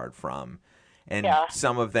Christmas card from, and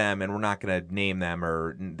some of them, and we're not going to name them,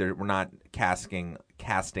 or we're not casting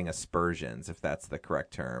aspersions, if that's the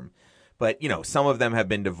correct term. But, some of them have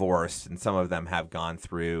been divorced and some of them have gone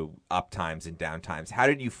through up times and down times. How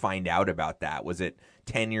did you find out about that? Was it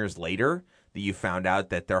 10 years later that you found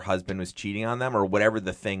out that their husband was cheating on them, or whatever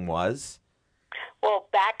the thing was? Well,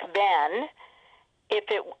 back then, if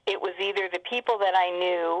it was either the people that I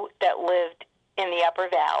knew that lived in the Upper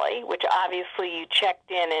Valley, which obviously you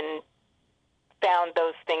checked in and found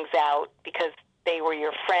those things out because they were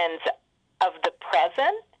your friends of the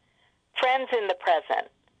present, friends in the present.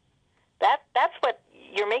 That's what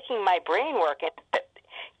you're making my brain work.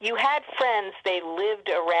 You had friends, they lived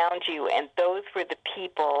around you, and those were the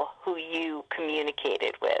people who you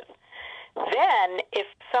communicated with. Then, if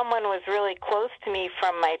someone was really close to me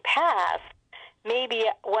from my past, maybe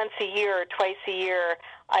once a year or twice a year,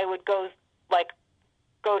 I would go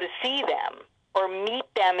to see them or meet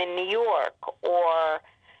them in New York or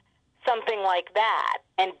something like that,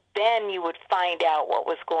 and then you would find out what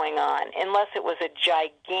was going on, unless it was a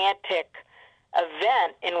gigantic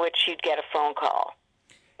event in which you'd get a phone call.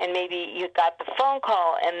 And maybe you got the phone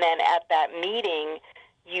call, and then at that meeting,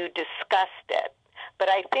 you discussed it. But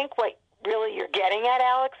I think what really you're getting at,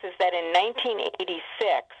 Alex, is that in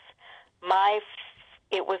 1986,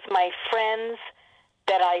 it was my friends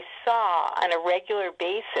that I saw on a regular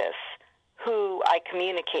basis who I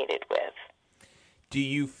communicated with. Do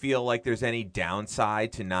you feel like there's any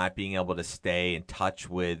downside to not being able to stay in touch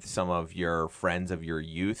with some of your friends of your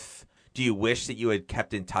youth? Do you wish that you had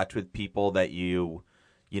kept in touch with people that you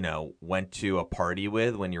went to a party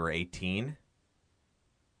with when you were 18?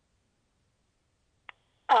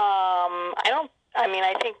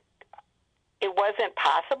 I think it wasn't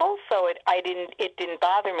possible, so it didn't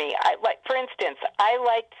bother me. For instance, I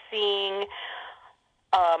liked seeing.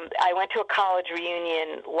 I went to a college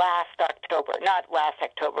reunion last October, not last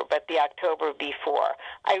October, but the October before.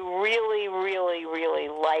 I really, really, really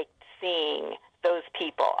liked seeing those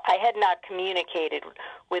people. I had not communicated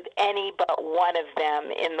with any but one of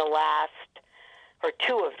them in the last, or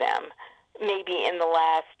two of them, maybe in the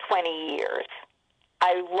last 20 years.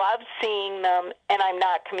 I love seeing them, and I'm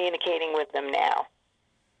not communicating with them now.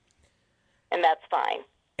 And that's fine.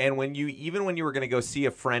 And when you were going to go see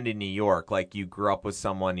a friend in New York, like you grew up with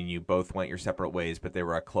someone and you both went your separate ways, but they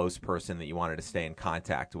were a close person that you wanted to stay in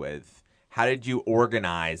contact with, how did you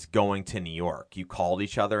organize going to New York? You called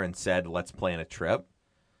each other and said, let's plan a trip?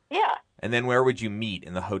 Yeah. And then where would you meet?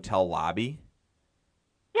 In the hotel lobby?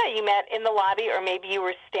 Yeah, you met in the lobby, or maybe you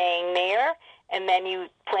were staying there, and then you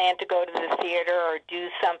planned to go to the theater or do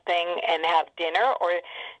something and have dinner, or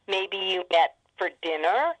maybe you met for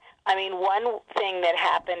dinner. I mean, one thing that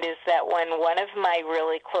happened is that when one of my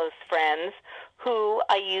really close friends, who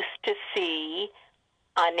I used to see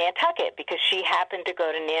on Nantucket, because she happened to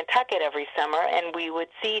go to Nantucket every summer, and we would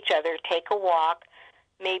see each other, take a walk,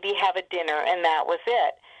 maybe have a dinner, and that was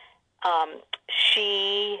it.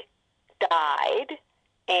 She died,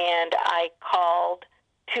 and I called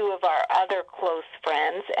two of our other close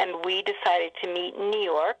friends, and we decided to meet in New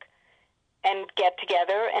York and get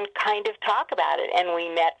together and kind of talk about it. And we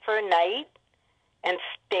met for a night and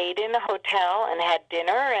stayed in a hotel and had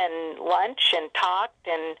dinner and lunch and talked,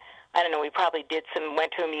 and I don't know, we probably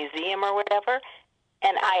went to a museum or whatever.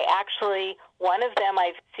 And one of them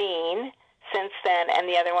I've seen since then, and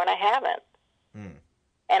the other one I haven't. Mm.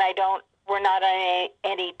 And we're not on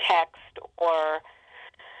any text or,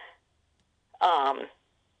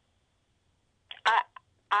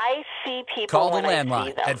 I see people. Call the when landline I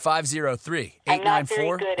see them. at 503-894-8480. I'm not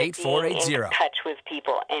very good at being in touch with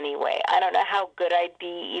people anyway. I don't know how good I'd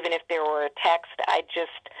be even if there were a text. I just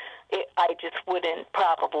wouldn't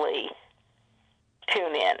probably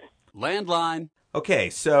tune in. Landline. Okay,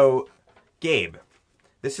 so Gabe,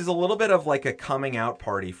 this is a little bit of like a coming out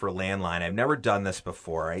party for Landline. I've never done this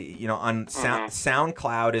before.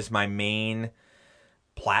 SoundCloud is my main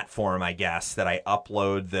platform, I guess, that I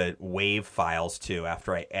upload the WAV files to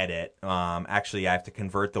after I edit. Actually, I have to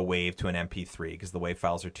convert the WAV to an MP3 because the WAV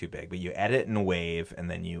files are too big. But you edit in WAV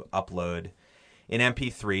and then you upload in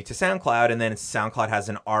MP3 to SoundCloud, and then SoundCloud has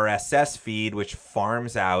an RSS feed which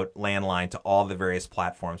farms out Landline to all the various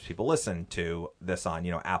platforms people listen to this on,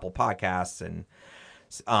 Apple Podcasts and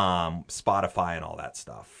Spotify and all that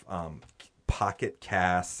stuff. Pocket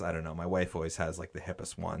Casts. I don't know. My wife always has like the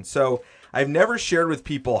hippest one. So I've never shared with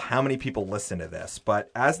people how many people listen to this,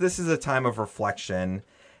 but as this is a time of reflection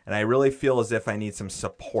and I really feel as if I need some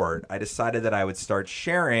support, I decided that I would start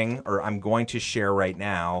sharing, or I'm going to share right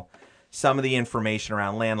now, some of the information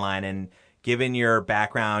around Landline. And given your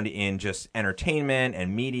background in just entertainment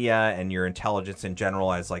and media and your intelligence in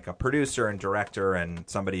general as like a producer and director and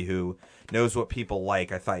somebody who knows what people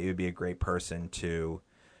like, I thought you would be a great person to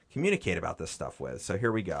communicate about this stuff with. So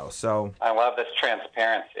here we go. So I love this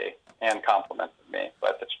transparency and compliments of me,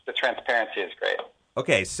 but the transparency is great.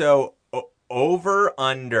 Okay, so over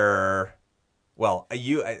under. Well,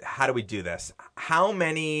 how do we do this? How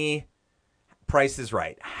many? Price is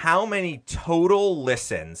Right. How many total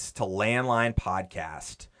listens to Landline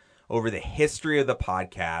podcast over the history of the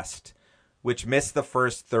podcast, which missed the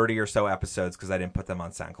first 30 or so episodes because I didn't put them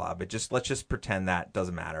on SoundCloud, but let's just pretend that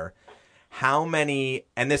doesn't matter. How many,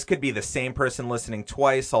 and this could be the same person listening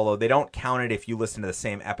twice, although they don't count it if you listen to the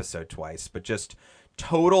same episode twice, but just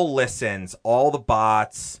total listens, all the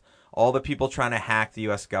bots, all the people trying to hack the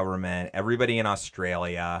U.S. government, everybody in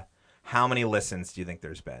Australia. How many listens do you think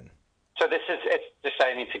there's been? So it's just,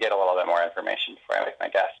 I need to get a little bit more information before I make my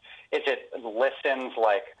guess. Is it listens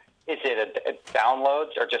like is it a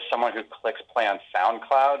downloads or just someone who clicks play on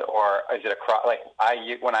SoundCloud, or is it across? Like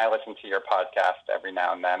when I listen to your podcast every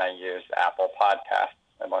now and then, I use Apple Podcasts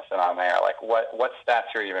and listen on there. Like what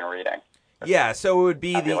stats are you even reading? Yeah, so it would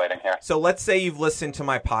be Here. So let's say you've listened to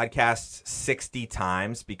my podcast 60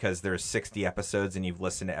 times because there's 60 episodes and you've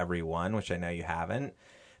listened to every one, which I know you haven't.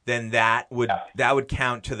 Then that would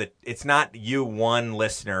count to it's not you one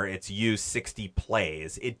listener, it's you 60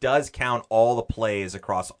 plays. It does count all the plays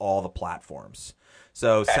across all the platforms.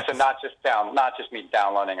 So not just me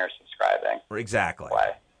downloading or subscribing. Exactly.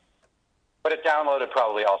 Play. But a download would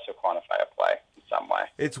probably also quantify a play in some way.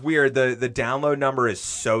 It's weird. The download number is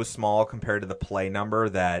so small compared to the play number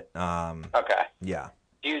that Okay. Yeah.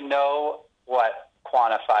 Do you know what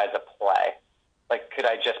quantifies a play? Like, could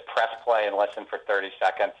I just press play and listen for 30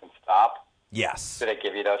 seconds and stop? Yes. Did it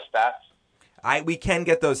give you those stats? We can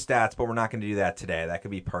get those stats, but we're not going to do that today. That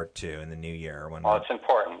could be part 2 in the new year. Well, it's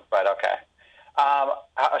important, but okay.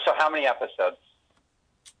 So how many episodes?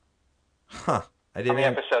 Huh. How many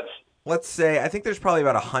episodes? Let's say, I think there's probably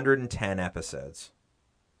about 110 episodes.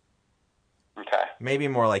 Okay. Maybe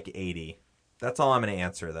more like 80. That's all I'm going to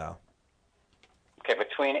answer, though. Okay,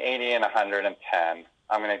 between 80 and 110.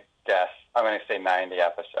 I'm going to guess. I'm going to say 90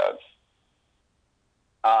 episodes.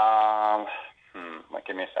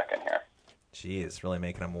 Give me a second here. Jeez, really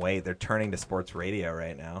making them wait. They're turning to sports radio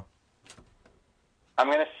right now. I'm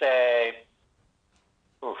going to say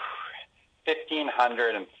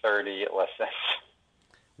 1,530 listens.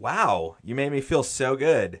 Wow, you made me feel so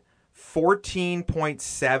good.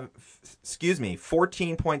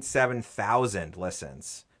 14.7 thousand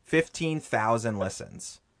listens. 15,000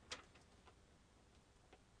 listens.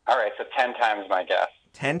 All right, so 10 times my guess.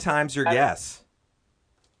 10 times your guess.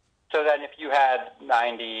 So then if you had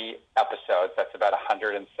 90 episodes, that's about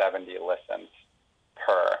 170 listens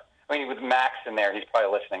per. I mean, with Max in there, he's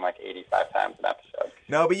probably listening like 85 times an episode.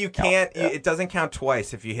 No, but you can't. It doesn't count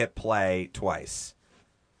twice if you hit play twice.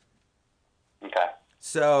 Okay.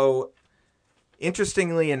 So,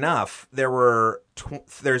 interestingly enough, there's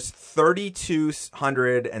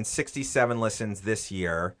 3,267 listens this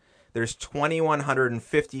year. There's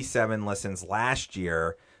 2,157 listens last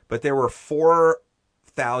year, but there were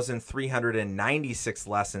 4,396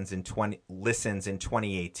 listens in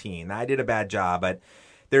 2018. I did a bad job, but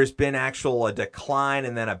there's been a decline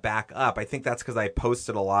and then a back up. I think that's because I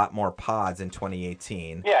posted a lot more pods in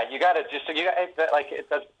 2018. Yeah, you got to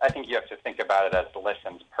I think you have to think about it as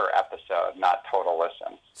listens per episode, not total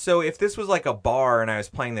listens. So if this was like a bar and I was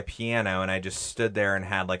playing the piano and I just stood there and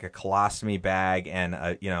had like a colostomy bag and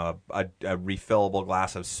a refillable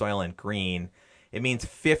glass of Soylent Green, it means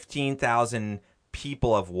 15,000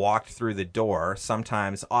 people have walked through the door,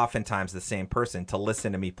 oftentimes the same person, to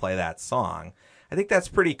listen to me play that song. I think that's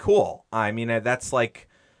pretty cool. I mean, that's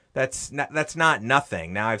not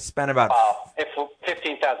nothing. Now I've spent about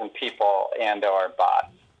 15,000 people and/or bots.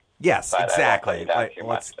 Yes, but exactly.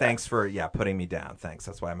 Thanks for putting me down. Thanks.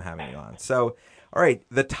 That's why I'm having you on. So, all right,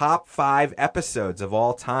 the top 5 episodes of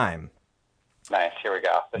all time. Nice. Here we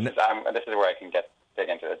go. This is where I can dig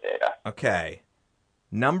into the data. Okay.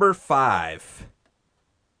 Number 5.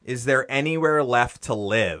 Is There Anywhere Left to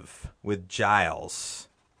Live with Giles?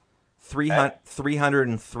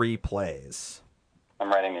 303 plays.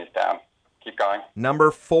 I'm writing these down. Keep going.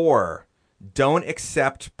 Number 4. Don't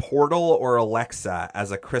Accept Portal or Alexa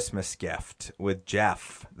as a Christmas Gift with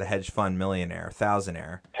Jeff, the hedge fund millionaire,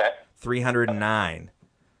 thousandaire. Okay. 309.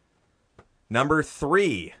 Number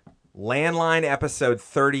 3. Landline episode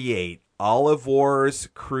 38. Olive Wars,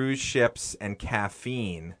 Cruise Ships, and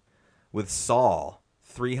Caffeine with Saul.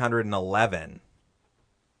 311.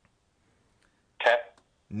 Okay.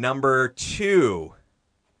 Number 2.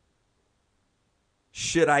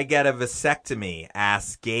 Should I Get a Vasectomy?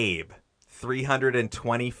 Ask Gabe.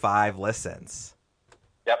 325 listens.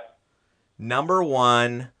 Yep. Number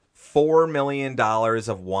 1, $4 Million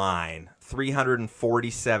of Wine.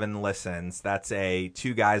 347 listens. That's a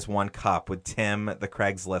 2 Guys 1 Cup with Tim, the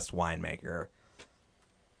Craigslist winemaker.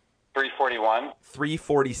 341?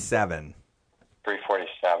 347.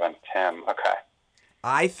 347. Tim. Okay.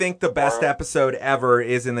 I think the best episode ever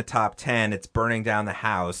is in the top 10. It's Burning Down the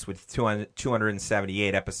House with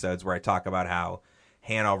 278 episodes where I talk about how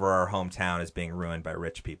Hanover, our hometown, is being ruined by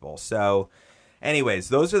rich people. So, anyways,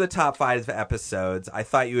 those are the top 5 episodes. I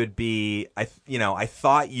thought you would be, I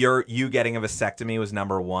thought you getting a vasectomy was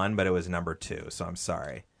number 1, but it was number 2. So I'm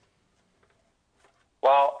sorry.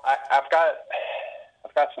 Well, I've got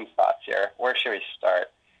some thoughts here. Where should we start?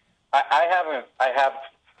 I have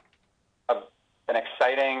an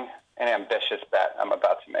exciting and ambitious bet I'm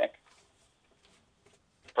about to make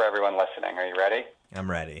for everyone listening. Are you ready? I'm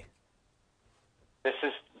ready. This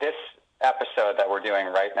episode that we're doing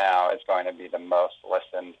right now is going to be the most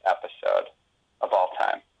listened episode of all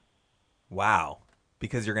time. Wow.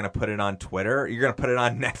 Because you're going to put it on Twitter? You're going to put it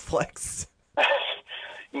on Netflix?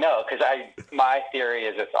 No, because my theory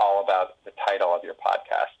is it's all about the title of your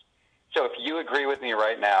podcast. So if you agree with me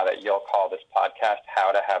right now that you'll call this podcast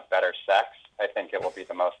How to Have Better Sex, I think it will be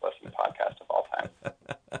the most listened podcast of all time.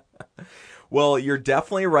 Well, you're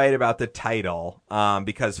definitely right about the title,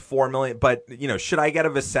 because 4 million. But should I get a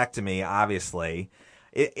vasectomy? Obviously,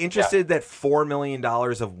 interested that $4 million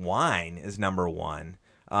of wine is number one.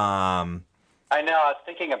 I know. I was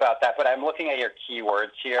thinking about that, but I'm looking at your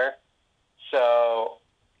keywords here. So,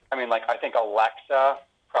 I think Alexa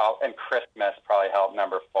and Christmas probably helped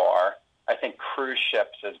number 4. I think cruise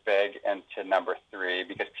ships is big into number 3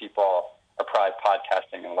 because people are probably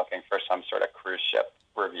podcasting and looking for some sort of cruise ship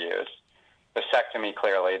reviews. Vasectomy,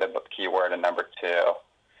 clearly, the keyword in number 2.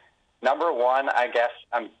 Number 1,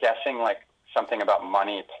 I'm guessing something about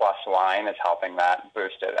money plus wine is helping that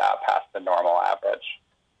boost it out past the normal average.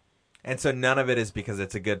 And so none of it is because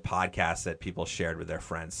it's a good podcast that people shared with their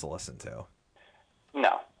friends to listen to.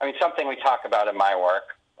 No. Something we talk about in my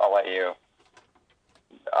work, I'll let you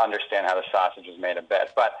understand how the sausage is made a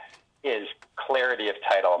bit, but is clarity of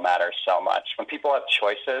title matters so much. When people have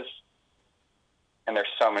choices, and there's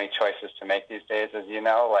so many choices to make these days, as you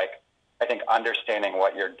know, I think understanding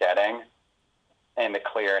what you're getting and the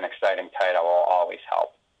clear and exciting title will always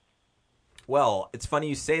help. Well, it's funny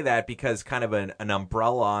you say that because kind of an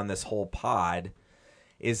umbrella on this whole pod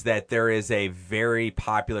is that there is a very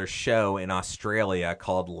popular show in Australia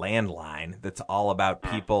called Landline that's all about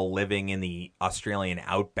people living in the Australian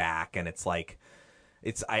outback, and it's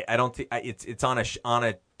on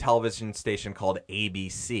a television station called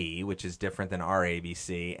ABC, which is different than our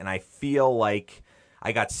ABC, and I feel like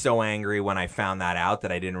I got so angry when I found that out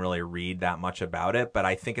that I didn't really read that much about it, but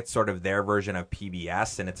I think it's sort of their version of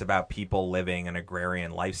PBS, and it's about people living an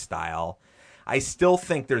agrarian lifestyle. I still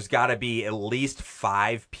think there's got to be at least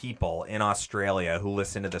 5 people in Australia who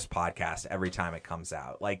listen to this podcast every time it comes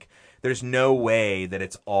out. There's no way that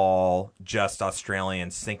it's all just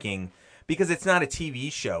Australians thinking, because it's not a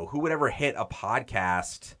TV show. Who would ever hit a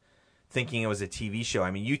podcast thinking it was a TV show?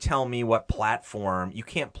 You tell me what platform. You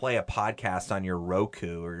can't play a podcast on your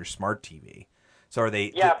Roku or your smart TV. So are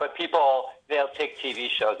they? Yeah, but they'll take TV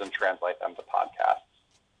shows and translate them to podcasts.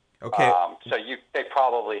 Okay. So they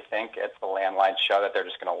probably think it's the Landline show that they're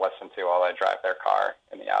just going to listen to while they drive their car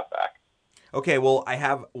in the outback. Okay, well, I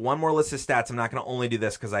have one more list of stats. I'm not going to only do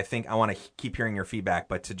this because I think I want to keep hearing your feedback,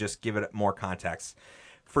 but to just give it more context.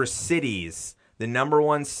 For cities, the number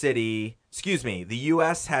one city, the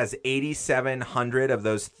U.S. has 8,700 of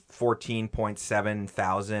those 14.7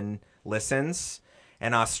 thousand listens,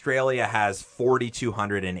 and Australia has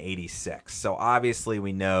 4,286. So obviously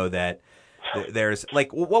we know that there's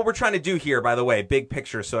what we're trying to do here, by the way, big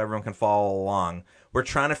picture so everyone can follow along. We're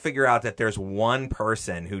trying to figure out that there's one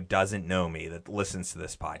person who doesn't know me that listens to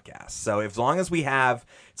this podcast. So as long as we have,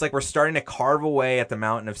 it's like we're starting to carve away at the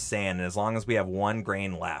mountain of sand, and as long as we have one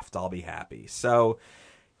grain left, I'll be happy. So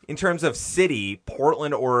in terms of city,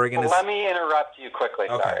 Portland, Oregon Let me interrupt you quickly,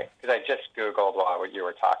 okay. Sorry, because I just Googled while you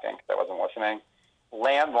were talking because I wasn't listening.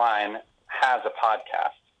 Landline has a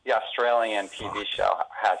podcast. The Australian TV show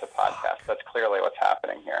has a podcast. That's clearly what's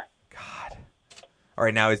happening here. God. All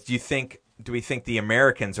right, now do we think the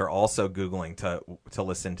Americans are also Googling to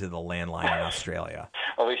listen to the Landline in Australia?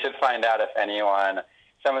 Well, we should find out if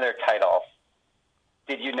some of their titles.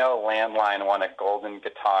 Did you know Landline won a golden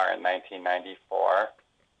guitar in 1994?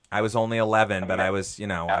 I was only 11, but I was.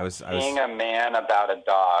 Being a man about a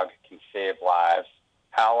dog can save lives.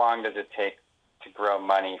 How long does it take to grow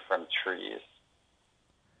money from trees?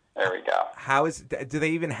 There we go. Do they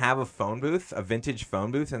even have a phone booth, a vintage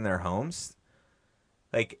phone booth in their homes?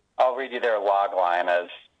 I'll read you their log line as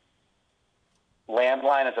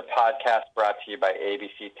Landline is a podcast brought to you by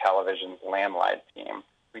ABC Television's Landline team.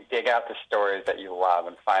 We dig out the stories that you love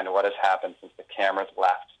and find what has happened since the cameras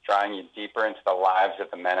left, drawing you deeper into the lives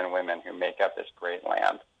of the men and women who make up this great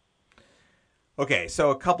land. Okay,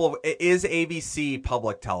 so is ABC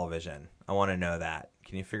public television? I want to know that.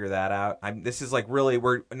 Can you figure that out? This is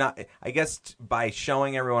we're not, I guess by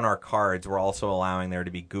showing everyone our cards, we're also allowing there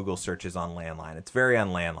to be Google searches on Landline. It's very on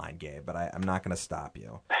Landline, Gabe, but I'm not going to stop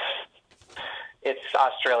you. It's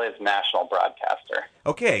Australia's national broadcaster.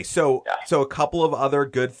 Okay, so a couple of other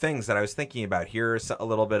good things that I was thinking about. Here's a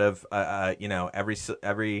little bit of,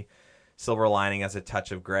 every silver lining has a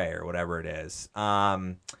touch of gray or whatever it is.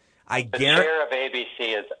 The chair of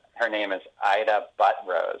ABC her name is Ida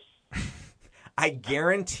Buttrose. I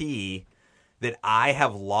guarantee that I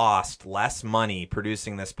have lost less money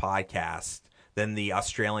producing this podcast than the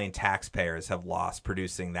Australian taxpayers have lost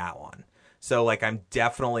producing that one. So, like, I'm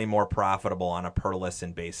definitely more profitable on a per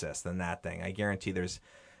listen basis than that thing. I guarantee there's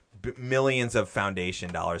millions of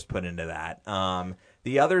foundation dollars put into that.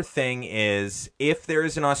 The other thing is, if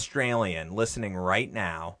there's an Australian listening right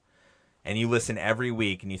now, and you listen every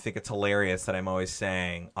week, and you think it's hilarious that I'm always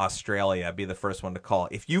saying Australia, be the first one to call.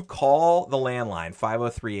 If you call the landline,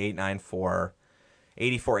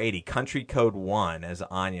 503-894-8480, country code 1, as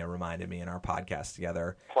Anya reminded me in our podcast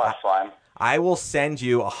together. +1. I will send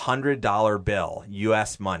you $100 bill,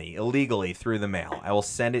 U.S. money, illegally through the mail. I will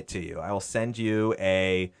send it to you. I will send you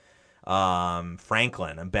a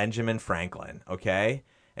Franklin, a Benjamin Franklin, okay?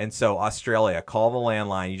 And so Australia, call the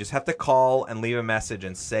landline. You just have to call and leave a message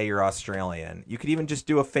and say you're Australian. You could even just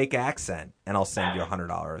do a fake accent, and I'll send you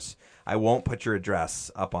 $100. I won't put your address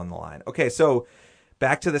up on the line. Okay, so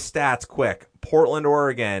back to the stats quick. Portland,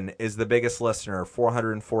 Oregon is the biggest listener,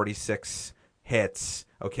 446 hits.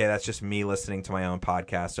 Okay, that's just me listening to my own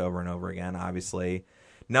podcast over and over again, obviously.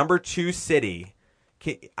 Number 2 city.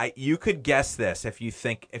 You could guess this if you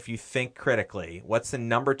think critically. What's the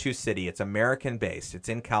number 2 city? It's American based. It's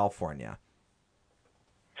in California.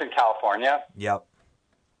 It's in California? Yep.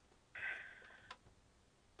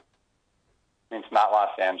 It's not Los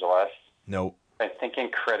Angeles. Nope. I'm thinking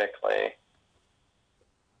critically.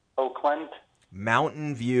 Oakland?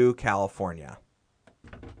 Mountain View, California.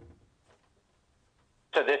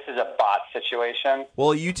 So this is a bot situation?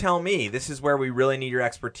 Well, you tell me. This is where we really need your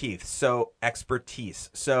expertise. So,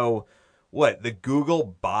 what, the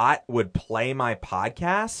Google bot would play my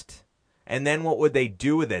podcast? And then what would they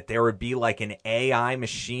do with it? There would be like an AI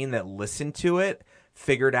machine that listened to it,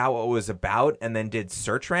 figured out what it was about, and then did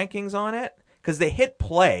search rankings on it? Because they hit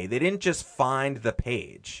play. They didn't just find the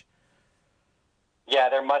page. Yeah,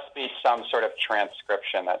 there must be some sort of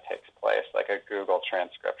transcription that takes place, like a Google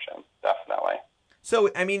transcription, definitely.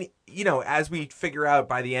 So, I mean, you know, as we figure out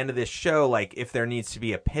by the end of this show, like, if there needs to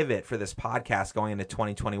be a pivot for this podcast going into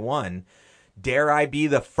 2021, dare I be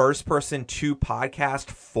the first person to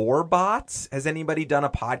podcast for bots? Has anybody done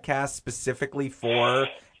a podcast specifically for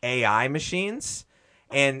AI machines?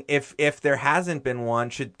 And if there hasn't been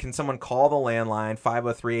one, can someone call the landline,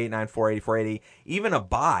 503-894-8480? Even a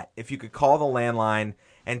bot, if you could call the landline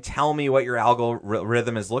and tell me what your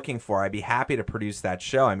algorithm is looking for, I'd be happy to produce that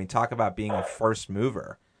show. I mean, talk about being a first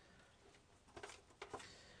mover.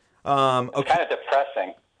 Okay. It's kind of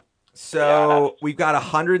depressing. So we've got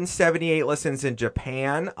 178 listens in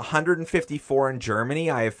Japan, 154 in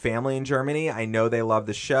Germany. I have family in Germany. I know they love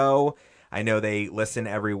the show. I know they listen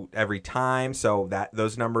every time, so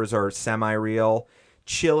those numbers are semi-real.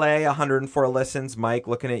 Chile, 104 listens. Mike,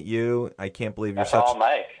 looking at you, I can't believe you're all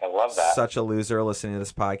Mike. I love that. Such a loser listening to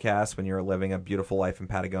this podcast when you're living a beautiful life in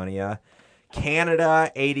Patagonia.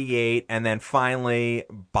 Canada, 88, and then finally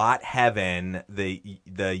Bot Heaven, the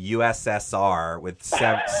USSR with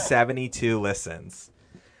 72 listens.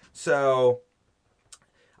 So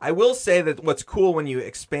I will say that what's cool when you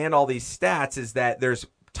expand all these stats is that there's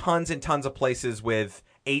tons and tons of places with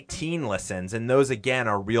 18 listens, and those again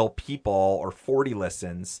are real people, or 40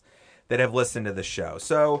 listens that have listened to the show.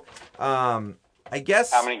 So I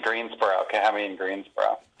guess how many Greensboro? Okay, how many in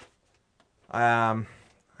Greensboro? I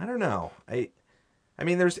don't know. I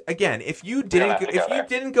mean, there's, again, if you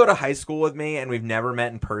didn't go to high school with me and we've never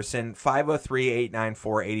met in person,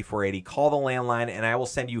 503-894-8480, call the landline and I will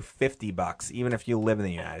send you $50 even if you live in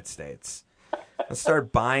the United States. Let's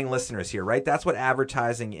start buying listeners here, right? That's what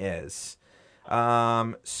advertising is.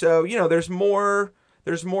 So, you know, there's more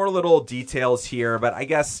little details here, but I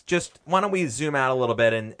guess just why don't we zoom out a little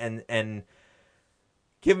bit and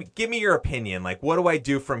give me your opinion. Like, what do I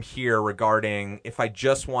do from here regarding if I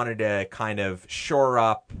just wanted to kind of shore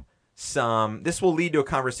up this will lead to a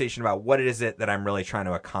conversation about what is it that I'm really trying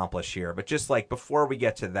to accomplish here. But just like before we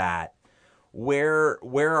get to that, where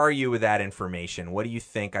are you with that information? What do you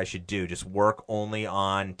think I should do? Just work only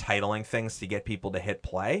on titling things to get people to hit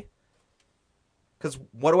play? Because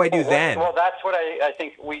what do I do then? Well, that's what I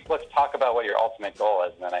think. Let's talk about what your ultimate goal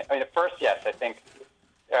is. And then I mean, at first, yes, I think.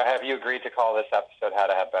 Have you agreed to call this episode "How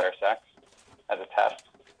to Have Better Sex" as a test?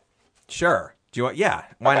 Sure. Do you want? Yeah.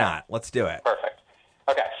 Why not? Let's do it. Perfect.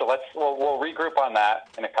 Okay, so we'll regroup on that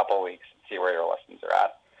in a couple of weeks and see where your listens are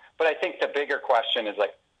at. But I think the bigger question is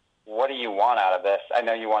like, what do you want out of this? I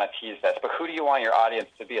know you want to tease this, but who do you want your audience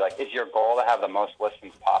to be? Like, is your goal to have the most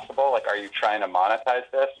listens possible? Like, are you trying to monetize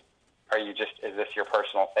this? Is this your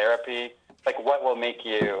personal therapy? Like, what makes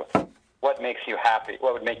you happy?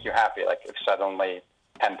 What would make you happy? Like, if suddenly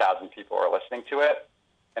 10,000 people were listening to it,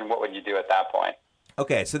 and what would you do at that point?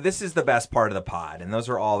 Okay, so this is the best part of the pod, and those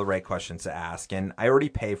are all the right questions to ask. And I already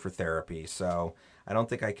pay for therapy, so I don't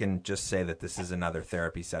think I can just say that this is another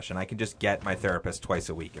therapy session. I can just get my therapist twice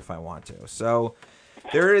a week if I want to. So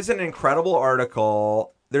there is an incredible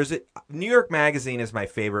article. New York Magazine is my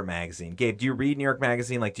favorite magazine. Gabe, do you read New York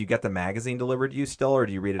Magazine? Like, do you get the magazine delivered to you still, or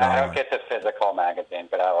do you read it online? I don't get the physical magazine,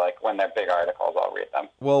 but I like when they're big articles, I'll read them.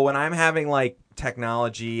 Well, when I'm having like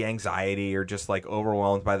technology anxiety or just like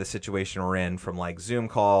overwhelmed by the situation we're in, from like Zoom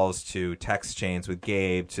calls to text chains with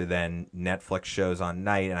Gabe to then Netflix shows on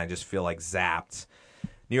night, and I just feel like zapped.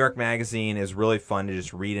 New York Magazine is really fun to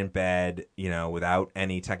just read in bed, without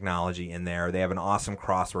any technology in there. They have an awesome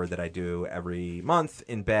crossword that I do every month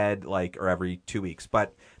in bed, or every 2 weeks.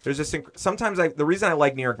 But there's this sometimes the reason I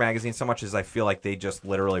like New York Magazine so much is I feel like they just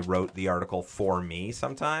literally wrote the article for me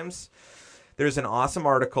sometimes. There's an awesome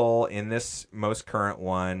article in this most current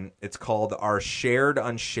one. It's called Our Shared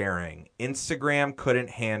Unsharing. Instagram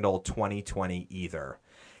Couldn't Handle 2020 Either.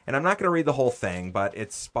 And I'm not going to read the whole thing, but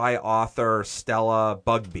it's by author Stella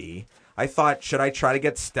Bugbee. I thought, should I try to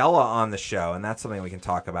get Stella on the show? And that's something we can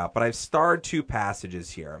talk about. But I've starred 2 passages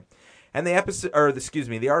here. And the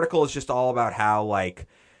article is just all about how,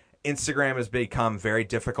 Instagram has become very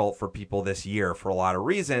difficult for people this year for a lot of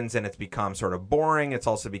reasons, and it's become sort of boring. It's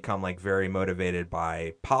also become very motivated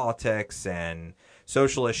by politics and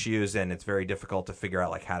social issues, and it's very difficult to figure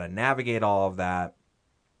out how to navigate all of that.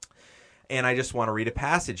 And I just want to read a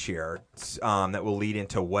passage here that will lead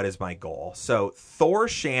into what is my goal. So Thor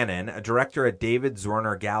Shannon, a director at David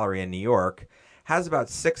Zwirner Gallery in New York, has about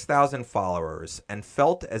 6,000 followers and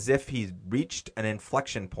felt as if he'd reached an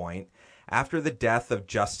inflection point after the death of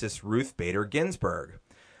Justice Ruth Bader Ginsburg.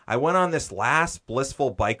 I went on this last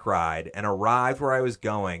blissful bike ride and arrived where I was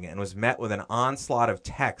going and was met with an onslaught of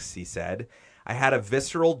texts, he said. I had a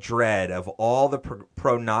visceral dread of all the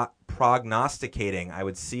prognosticating I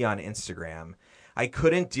would see on Instagram. I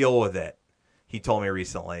couldn't deal with it, he told me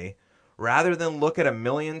recently. Rather than look at a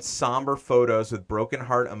million somber photos with broken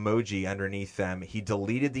heart emoji underneath them, he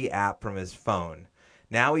deleted the app from his phone.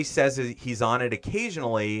 Now he says he's on it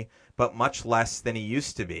occasionally, but much less than he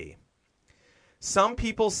used to be. Some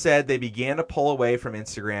people said they began to pull away from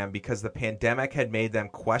Instagram because the pandemic had made them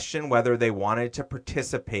question whether they wanted to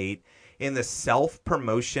participate in the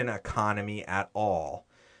self-promotion economy at all.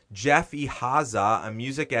 Jeff Ihaza, a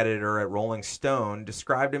music editor at Rolling Stone,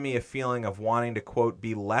 described to me a feeling of wanting to, quote,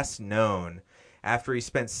 be less known after he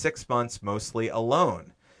spent 6 months mostly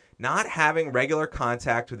alone. Not having regular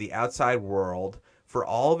contact with the outside world, for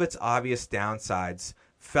all of its obvious downsides,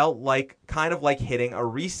 felt kind of like hitting a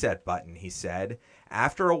reset button, he said.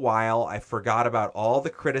 After a while, I forgot about all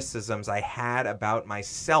the criticisms I had about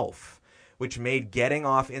myself, which made getting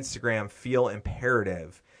off Instagram feel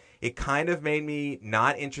imperative. It kind of made me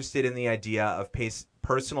not interested in the idea of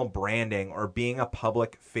personal branding or being a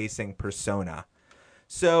public-facing persona.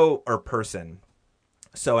 Person.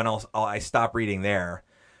 I stop reading there.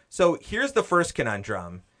 So here's the first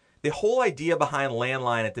conundrum. The whole idea behind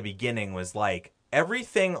Landline at the beginning was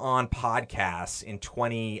everything on podcasts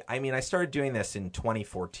I started doing this in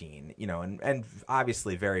 2014, and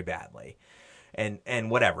obviously very badly.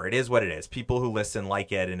 And whatever, it is what it is. People who listen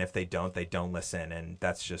like it, and if they don't listen, and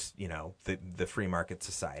that's just, the free market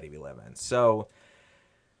society we live in. So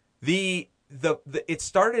it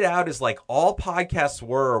started out as all podcasts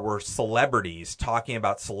were celebrities talking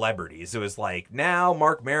about celebrities. It was now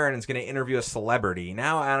Mark Maron is going to interview a celebrity.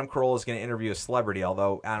 Now Adam Carolla is going to interview a celebrity,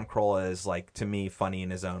 although Adam Carolla is to me funny in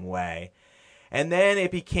his own way. And then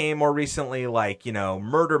it became more recently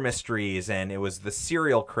murder mysteries, and it was the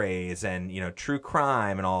serial craze and, true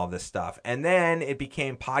crime and all of this stuff. And then it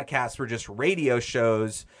became podcasts were just radio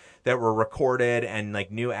shows that were recorded and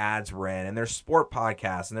new ads were in, and there's sport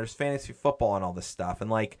podcasts and there's fantasy football and all this stuff.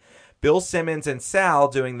 And Bill Simmons and Sal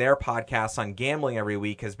doing their podcasts on gambling every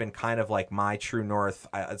week has been kind of my true north.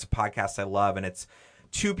 It's a podcast I love, and it's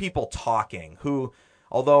 2 people talking who,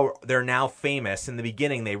 although they're now famous, in the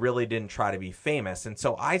beginning they really didn't try to be famous. And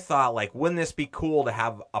so I thought, wouldn't this be cool to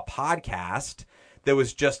have a podcast that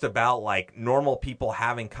was just about normal people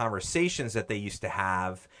having conversations that they used to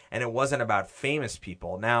have, and it wasn't about famous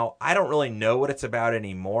people. Now, I don't really know what it's about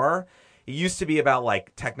anymore. It used to be about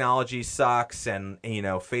technology sucks and,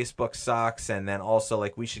 Facebook sucks, and then also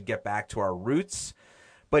we should get back to our roots.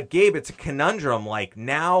 But Gabe, it's a conundrum.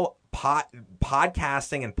 Now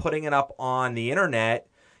podcasting and putting it up on the internet,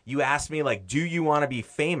 you ask me do you want to be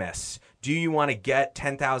famous? Do you want to get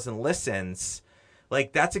 10,000 listens?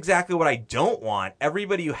 That's exactly what I don't want.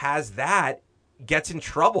 Everybody who has that gets in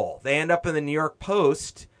trouble. They end up in the New York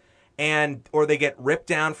Post, or they get ripped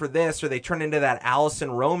down for this, or they turn into that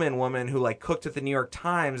Allison Roman woman who like cooked at the New York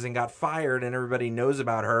Times and got fired, and everybody knows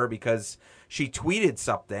about her because she tweeted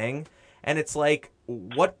something. And it's like,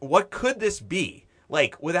 what could this be?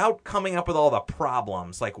 Like, without coming up with all the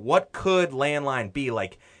problems, like, what could Landline be?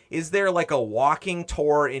 Like, is there like a walking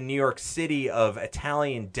tour in New York City of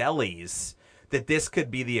Italian delis that this could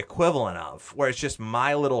be the equivalent of, where it's just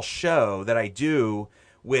my little show that I do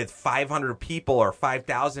with 500 people or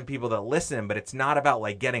 5,000 people that listen, but it's not about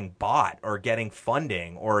like getting bought or getting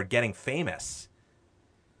funding or getting famous?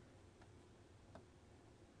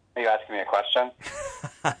 Are you asking me a question?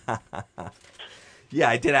 Yeah,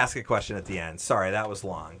 I did ask a question at the end. Sorry, that was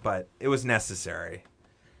long, but it was necessary.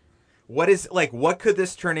 What could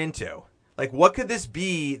this turn into? Like, what could this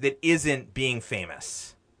be that isn't being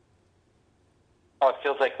famous? Oh, it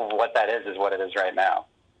feels like what that is what it is right now.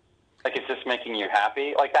 Like, is this making you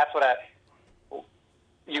happy? Like, that's what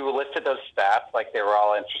you listed those stats, like they were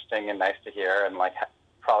all interesting and nice to hear, and like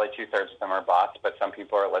probably 2/3 of them are bots, but some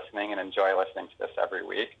people are listening and enjoy listening to this every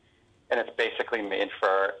week. And it's basically made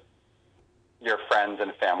for your friends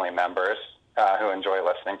and family members who enjoy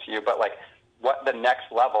listening to you. But like, what the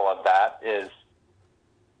next level of that is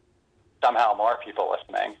somehow more people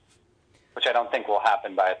listening, which I don't think will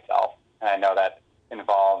happen by itself. And I know that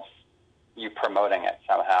involves you promoting it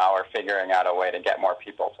somehow or figuring out a way to get more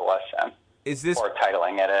people to listen. Is this, or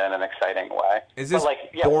titling it in an exciting way? Is this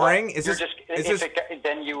boring? That's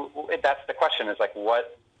the question. Is like,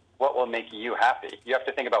 what will make you happy? You have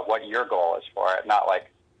to think about what your goal is for it, not like,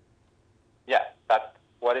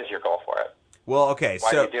 what is your goal for it? Well, okay,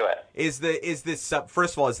 Why so do you do it? Is this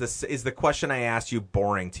first of all, is the question I asked you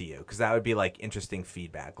boring to you? Because that would be like interesting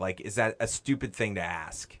feedback. Like, is that a stupid thing to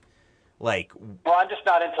ask? Like, well, I'm just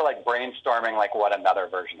not into like brainstorming like what another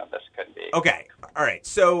version of this could be. Okay, all right.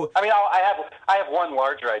 So I mean, I have one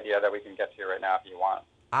larger idea that we can get to right now if you want.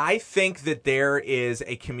 I think that there is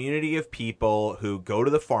a community of people who go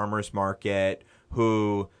to the farmer's market,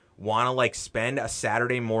 who want to like spend a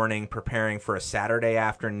Saturday morning preparing for a Saturday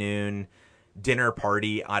afternoon dinner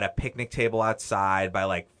party at a picnic table outside by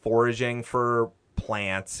like foraging for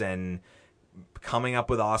plants and coming up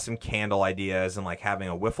with awesome candle ideas and like having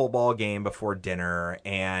a wiffle ball game before dinner.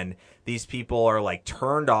 And these people are like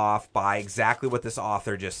turned off by exactly what this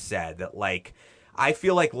author just said, that like, I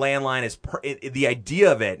feel like Landline is the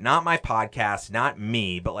idea of it, not my podcast, not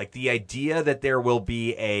me, but like the idea that there will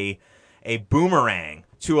be a boomerang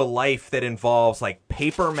to a life that involves like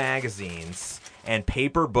paper magazines and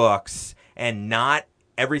paper books and not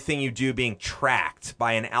everything you do being tracked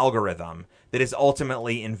by an algorithm that is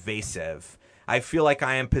ultimately invasive. I feel like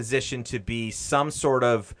I am positioned to be some sort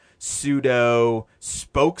of pseudo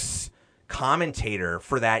spokes commentator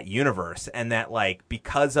for that universe, and that like,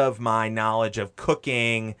 because of my knowledge of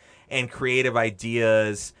cooking and creative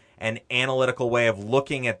ideas and analytical way of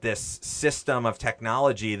looking at this system of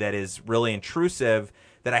technology that is really intrusive,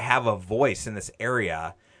 that I have a voice in this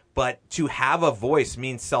area. But to have a voice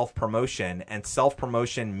means self-promotion, and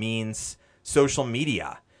self-promotion means social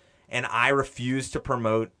media. And I refuse to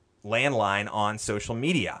promote Landline on social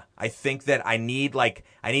media. I think that I need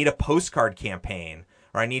a postcard campaign,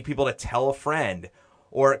 or I need people to tell a friend,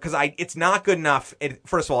 or because it's not good enough.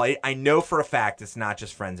 First of all, I know for a fact it's not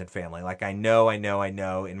just friends and family. Like I know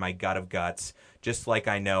in my gut of guts, just like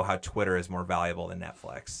I know how Twitter is more valuable than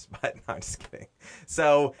Netflix. But no, I'm just kidding.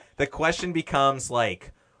 So the question becomes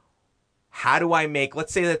like, how do I make,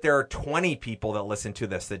 let's say that there are 20 people that listen to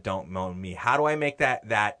this that don't know me. How do I make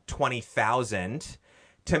that 20,000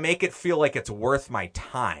 to make it feel like it's worth my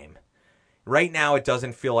time? Right now, it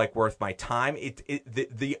doesn't feel like worth my time.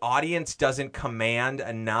 The audience doesn't command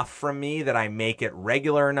enough from me that I make it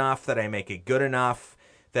regular enough, that I make it good enough,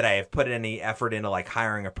 that I have put any effort into like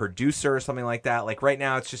hiring a producer or something like that. Like right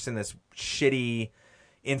now, it's just in this shitty,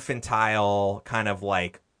 infantile kind of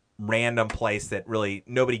like random place that really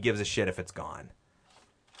nobody gives a shit if it's gone.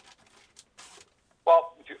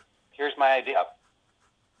 Well, here's my idea.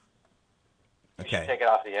 Okay. You should take it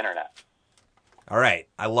off the internet. All right,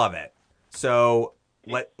 I love it. So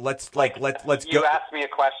let's go. You asked me a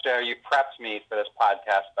question, or you prepped me for this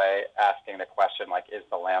podcast by asking the question, like, is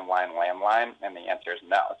the landline? And the answer is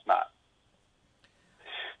no, it's not.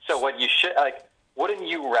 So what you should, like, wouldn't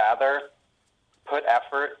you rather put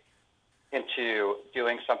effort into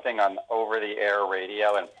doing something on over-the-air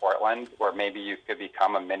radio in Portland, where maybe you could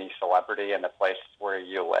become a mini celebrity in the place where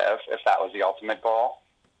you live, if that was the ultimate goal,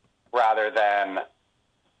 rather than,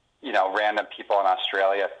 you know, random people in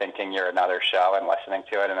Australia thinking you're another show and listening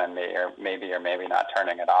to it, and then maybe or maybe not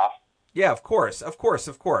turning it off? Yeah, of course.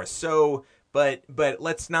 So But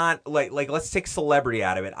let's not like let's take celebrity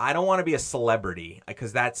out of it. I don't want to be a celebrity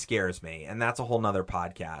because that scares me, and that's a whole nother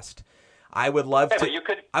podcast. I would love to.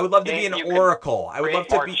 I would love to be an oracle. I would love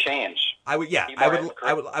to be change. I would. Yeah.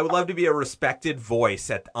 I would love to be a respected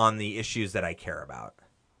voice on the issues that I care about.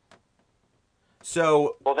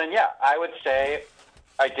 So. Well, then, yeah, I would say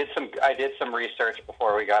I did some research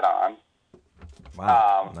before we got on.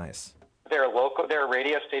 Wow. Nice. There are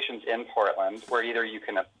radio stations in Portland where either you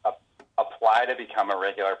can apply to become a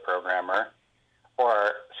regular programmer,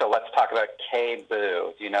 so let's talk about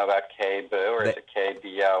KBOO. Do you know about KBOO, or is it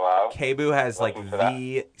KBOO? KBOO has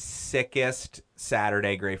the sickest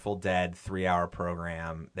Saturday Grateful Dead 3-hour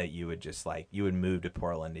program that you would you would move to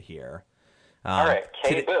Portland to hear. All right,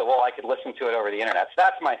 KBOO. Well, I could listen to it over the internet. So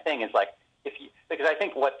that's my thing. Is because I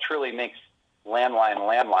think what truly makes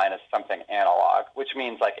landline is something analog, which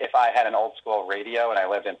means if I had an old school radio and I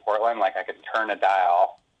lived in Portland, I could turn a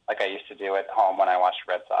dial like I used to do at home when I watched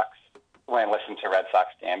Red Sox. When I listened to Red Sox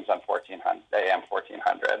games on AM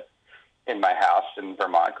 1400 in my house in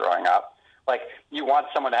Vermont growing up. You want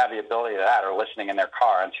someone to have the ability to that, or listening in their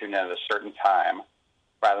car and tune in at a certain time,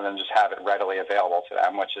 rather than just have it readily available to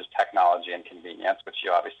them, which is technology and convenience, which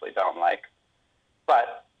you obviously don't like.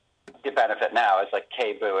 But the benefit now is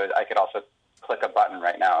KBOO, I could also click a button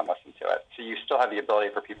right now and listen to it. So you still have the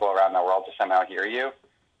ability for people around the world to somehow hear you,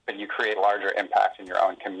 but you create larger impact in your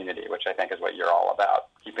own community, which I think is what you're all about,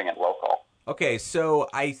 keeping it local. Okay, so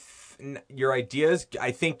your ideas,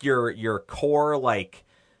 I think your core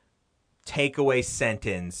takeaway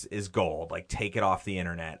sentence is gold. Take it off the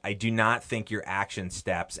internet. I do not think your action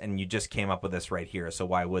steps, and you just came up with this right here, so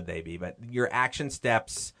why would they be? But your action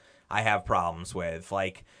steps, I have problems with.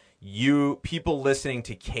 People listening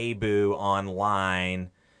to KBOO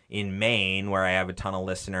online in Maine, where I have a ton of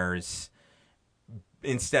listeners,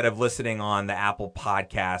 instead of listening on the Apple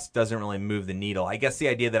Podcast, doesn't really move the needle. I guess the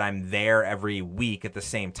idea that I'm there every week at the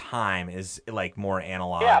same time is more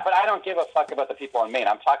analog. Yeah, but I don't give a fuck about the people in Maine.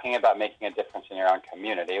 I'm talking about making a difference in your own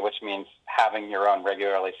community, which means having your own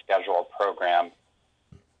regularly scheduled program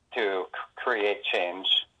to create change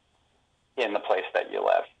in the place that you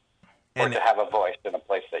live. Or to have a voice in the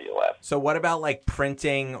place that you live. So what about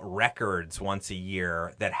printing records once a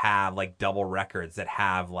year that have double records that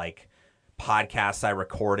have podcasts I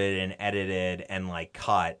recorded and edited and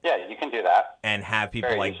cut? Yeah, you can do that. And have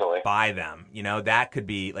people buy them. That could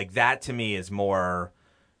be that to me is more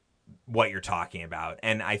what you're talking about.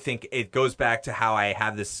 And I think it goes back to how I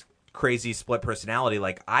have this crazy split personality.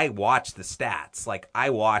 I watch the stats. I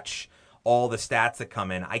watch all the stats that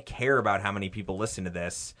come in. I care about how many people listen to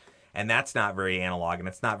this. And that's not very analog, and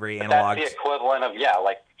it's not very analog. That's the equivalent of,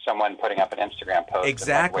 someone putting up an Instagram post.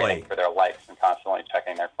 Exactly. And waiting for their likes and constantly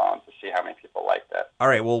checking their phone to see how many people liked it. All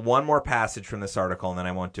right, well, one more passage from this article, and then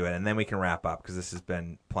I won't do it, and then we can wrap up, because this has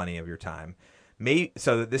been plenty of your time.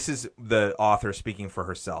 So this is the author speaking for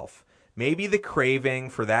herself. Maybe the craving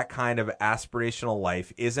for that kind of aspirational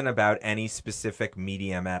life isn't about any specific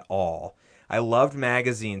medium at all. I loved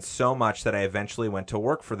magazines so much that I eventually went to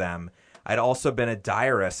work for them. I'd also been a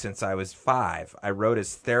diarist since I was 5. I wrote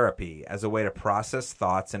as therapy, as a way to process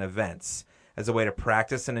thoughts and events, as a way to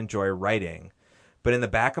practice and enjoy writing. But in the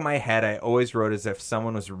back of my head, I always wrote as if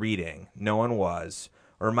someone was reading. No one was,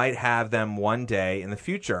 or might have them one day in the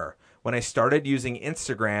future. When I started using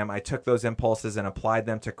Instagram, I took those impulses and applied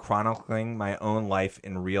them to chronicling my own life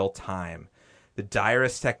in real time. The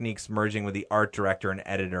diarist techniques merging with the art director and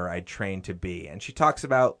editor I'd trained to be. And she talks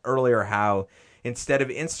about earlier how instead of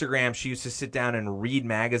Instagram, she used to sit down and read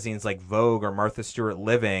magazines like Vogue or Martha Stewart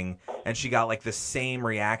Living, and she got the same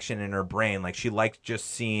reaction in her brain. She liked just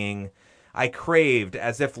seeing, I craved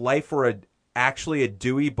as if life were actually a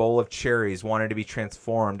dewy bowl of cherries wanted to be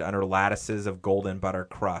transformed under lattices of golden butter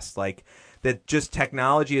crust. That just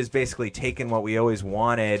technology has basically taken what we always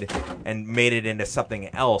wanted and made it into something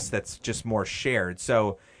else that's just more shared.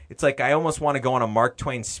 So it's I almost want to go on a Mark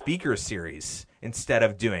Twain speaker series instead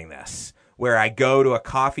of doing this, where I go to a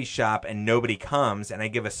coffee shop and nobody comes and I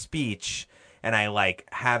give a speech and I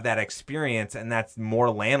have that experience, and that's more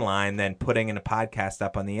landline than putting in a podcast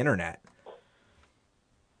up on the internet.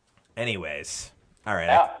 Anyways, all right.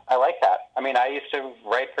 Yeah, I like that. I mean, I used to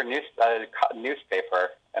write for newspaper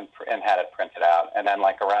and had it printed out, and then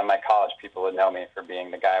around my college, people would know me for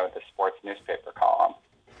being the guy with the sports newspaper column.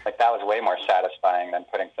 That was way more satisfying than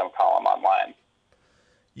putting some column online.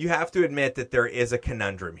 You have to admit that there is a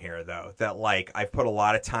conundrum here, though, that I've put a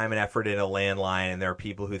lot of time and effort into landline, and there are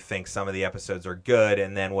people who think some of the episodes are good,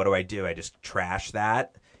 and then what do? I just trash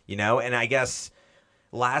that, And I guess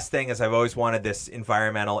last thing is I've always wanted this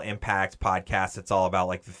environmental impact podcast. It's all about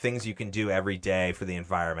like the things you can do every day for the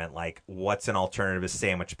environment. Like what's an alternative to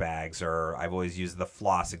sandwich bags? Or I've always used the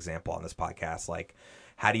floss example on this podcast. Like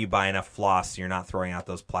how do you buy enough floss so you're not throwing out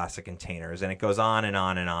those plastic containers? And it goes on and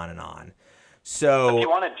on and on and on. So if you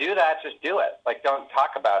want to do that, just do it. Like don't talk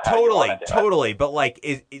about how you want to do Totally. But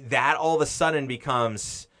like that all of a sudden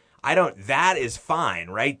becomes... that is fine,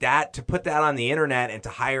 right? That to put that on the internet and to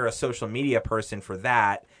hire a social media person for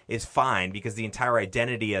that is fine because the entire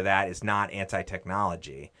identity of that is not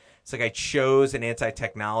anti-technology. It's like I chose an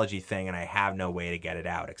anti-technology thing and I have no way to get it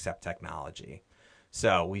out except technology.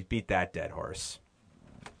 So we beat that dead horse.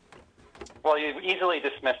 Well, you've easily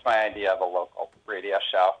dismissed my idea of a local radio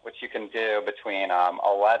show, which you can do between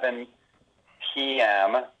 11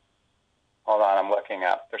 p.m. Hold on, I'm looking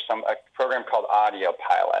up. There's a program called Audio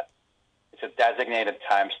Pilot. It's a designated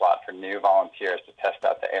time slot for new volunteers to test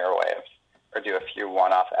out the airwaves or do a few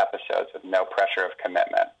one-off episodes with no pressure of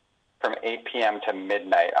commitment from 8 p.m. to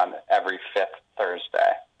midnight on every fifth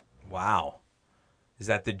Thursday. Wow. Is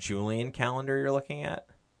that the Julian calendar you're looking at?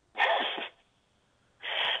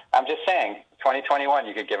 I'm just saying, 2021,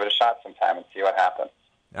 you could give it a shot sometime and see what happens.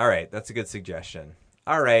 All right, that's a good suggestion.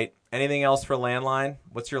 All right, anything else for Landline?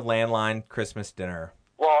 What's your Landline Christmas dinner?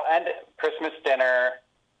 Well, and Christmas dinner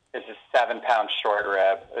is a 7-pound short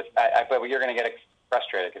rib. But you're going to get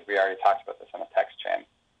frustrated because we already talked about this on the text chain.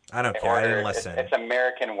 I don't care. I didn't listen. It's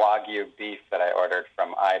American Wagyu beef that I ordered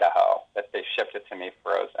from Idaho. That they shipped it to me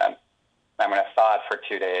frozen. I'm going to thaw it for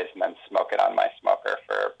 2 days and then smoke it on my smoker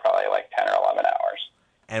for probably like 10 or 11 hours.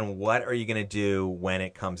 And what are you going to do when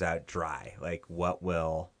it comes out dry? Like, what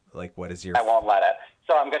is your... I won't let it.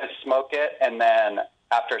 So I'm going to smoke it, and then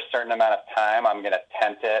after a certain amount of time, I'm going to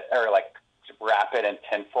tent it, or like wrap it in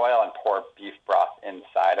tinfoil and pour beef broth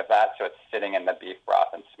inside of that, so it's sitting in the beef broth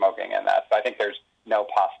and smoking in that. So I think there's no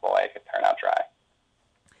possible way it could turn out dry.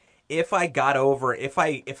 If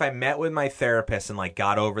I met with my therapist and like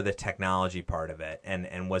got over the technology part of it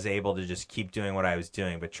and was able to just keep doing what I was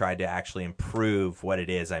doing, but tried to actually improve what it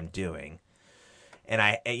is I'm doing. And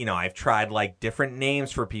I've tried like different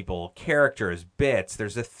names for people, characters, bits.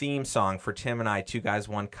 There's a theme song for Tim and I, Two Guys,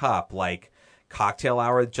 One Cup, like Cocktail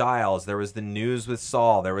Hour with Giles. There was the News with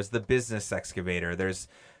Saul. There was the Business Excavator. There's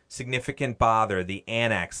Significant Bother, the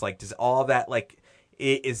Annex. Like, does all that, like,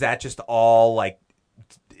 is that just all like,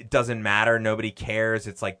 it doesn't matter. Nobody cares.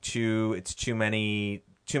 It's like too many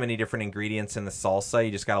different ingredients in the salsa.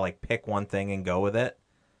 You just got to like pick one thing and go with it.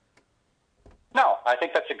 No, I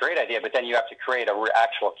think that's a great idea, but then you have to create a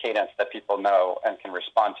actual cadence that people know and can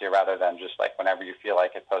respond to rather than just like whenever you feel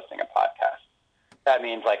like it posting a podcast. That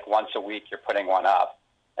means like once a week you're putting one up,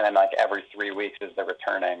 and then like every 3 weeks is the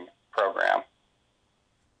returning program.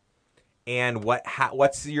 And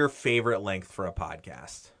what's your favorite length for a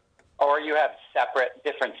podcast? Or you have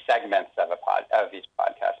different segments of each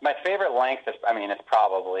podcast. My favorite length is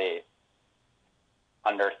probably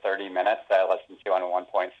under 30 minutes that I listen to on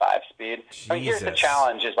 1.5 speed. I mean, here's the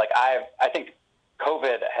challenge: is like I think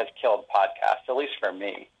COVID has killed podcasts, at least for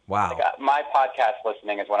me. Wow. Like, my podcast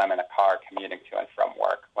listening is when I'm in a car commuting to and from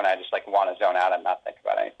work, when I just like want to zone out and not think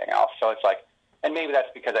about anything else. So it's like, and maybe that's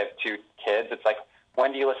because I have 2 kids. It's like,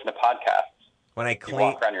 when do you listen to podcasts? When I clean, you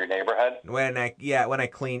walk around your neighborhood. When I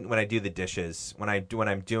clean, when I do the dishes, when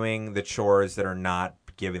I'm doing the chores that are not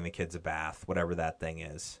giving the kids a bath, whatever that thing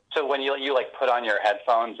is. So when you like put on your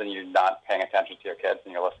headphones and you're not paying attention to your kids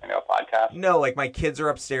and you're listening to a podcast? No, like my kids are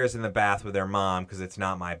upstairs in the bath with their mom because it's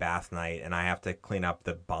not my bath night, and I have to clean up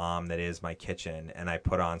the bomb that is my kitchen, and I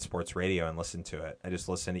put on sports radio and listen to it. I just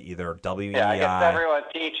listen to either WEI. Yeah, I guess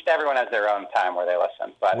everyone has their own time where they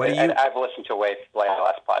listen, but I've listened to way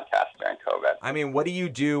less podcasts during COVID. I mean, what do you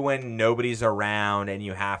do when nobody's around and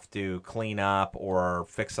you have to clean up or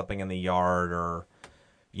fix something in the yard, or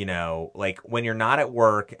like when you're not at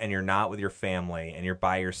work and you're not with your family and you're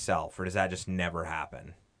by yourself, or does that just never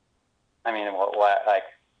happen? I mean, like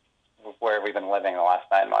where have we been living the last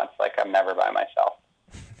 9 months? Like, I'm never by myself.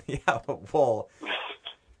 Yeah, well,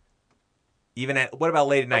 what about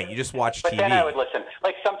late at night? You just watch TV. But then I would listen.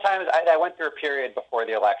 Like sometimes I went through a period before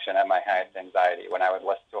the election at my highest anxiety when I would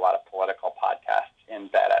listen to a lot of political podcasts in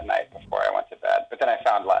bed at night before I went to bed. But then I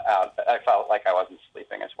found out that I felt like I wasn't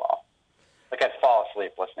sleeping as well. Like I'd fall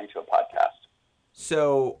asleep listening to a podcast.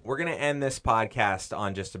 So we're going to end this podcast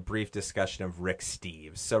on just a brief discussion of Rick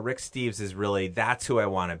Steves. So Rick Steves is that's who I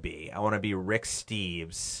want to be. I want to be Rick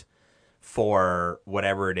Steves for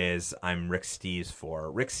whatever it is I'm Rick Steves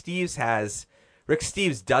for. Rick Steves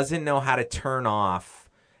doesn't know how to turn off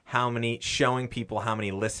showing people how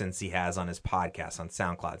many listens he has on his podcast on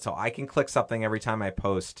SoundCloud. So I can click something every time I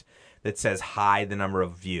post that says hide the number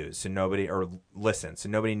of views, so nobody or listens, so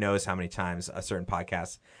nobody knows how many times a certain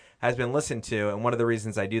podcast has been listened to. And one of the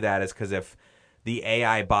reasons I do that is because if the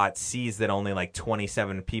AI bot sees that only like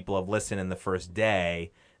 27 people have listened in the first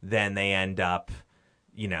day, then they end up,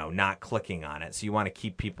 not clicking on it. So you want to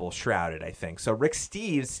keep people shrouded, I think. So Rick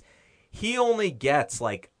Steves, he only gets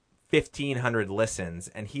like 1,500 listens,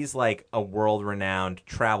 and he's like a world-renowned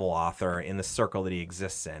travel author in the circle that he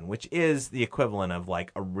exists in, which is the equivalent of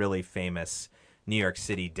like a really famous New York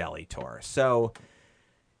City deli tour. So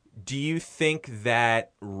do you think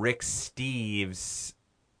that Rick Steves,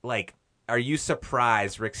 like, are you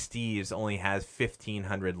surprised Rick Steves only has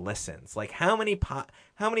 1,500 listens? Like, how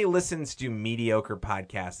many listens do mediocre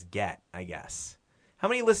podcasts get, I guess? How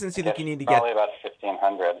many listens do you think you need to get? Probably about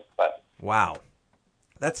 1,500, but... Wow.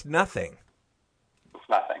 That's nothing. It's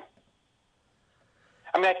nothing.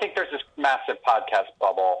 I mean, I think there's this massive podcast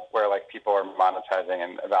bubble where, like, people are monetizing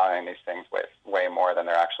and valuing these things way more than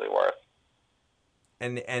they're actually worth.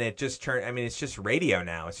 And it just turned, I mean, it's just radio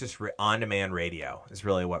now. It's just on-demand radio is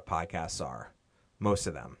really what podcasts are. Most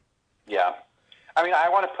of them. Yeah. I mean, I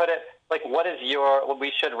want to put it, like,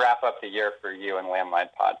 we should wrap up the year for you and Landline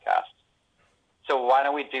Podcast. So why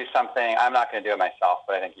don't we do something, I'm not going to do it myself,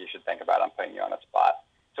 but I think you should think about it. I'm putting you on the spot.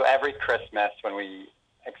 So every Christmas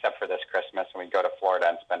except for this Christmas, when we go to Florida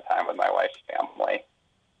and spend time with my wife's family,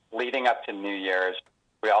 leading up to New Year's,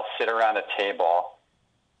 we all sit around a table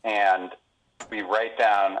and we write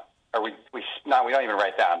down, or we don't even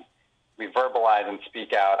write down. We verbalize and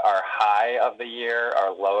speak out our high of the year,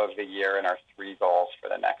 our low of the year, and our 3 goals for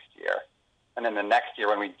the next year. And then the next year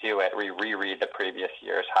when we do it, we reread the previous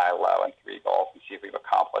year's high, low, and 3 goals and see if we've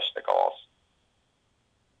accomplished the goals.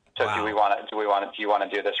 So wow. do you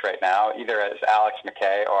want to do this right now, either as Alex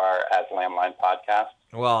McKay or as Landline Podcast?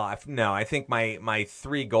 Well, no, I think my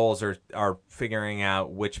 3 goals are figuring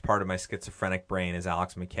out which part of my schizophrenic brain is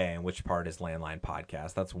Alex McKay and which part is Landline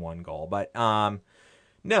Podcast. That's one goal. But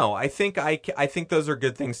no, I think those are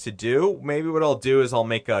good things to do. Maybe what I'll do is I'll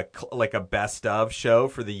make a best of show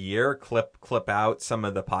for the year, clip out some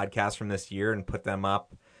of the podcasts from this year and put them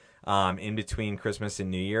up in between Christmas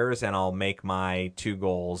and New Year's, and I'll make my 2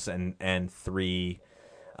 goals and 3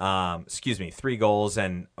 goals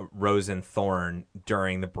and Rose and Thorn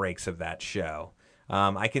during the breaks of that show.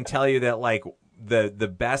 I can tell you that like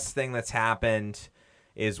the best thing that's happened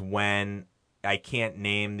is when I can't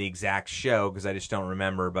name the exact show because I just don't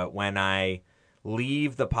remember, but when I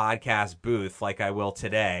leave the podcast booth like I will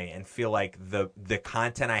today and feel like the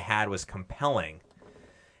content I had was compelling.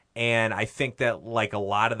 And I think that like a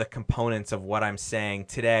lot of the components of what I'm saying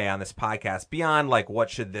today on this podcast, beyond like what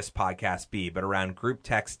should this podcast be, but around group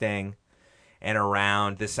texting and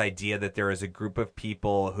around this idea that there is a group of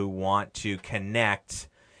people who want to connect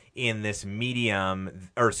in this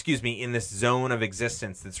in this zone of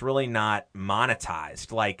existence that's really not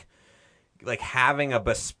monetized. Like having a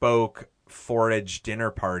bespoke forage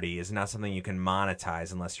dinner party is not something you can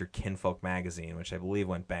monetize unless you're Kinfolk Magazine, which I believe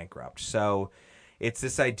went bankrupt. So it's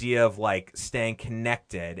this idea of like staying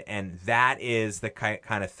connected, and that is the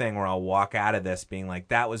kind of thing where I'll walk out of this being like,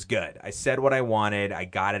 that was good. I said what I wanted. I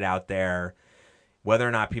got it out there. Whether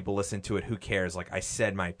or not people listen to it, who cares? Like, I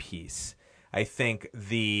said my piece. I think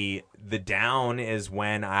the down is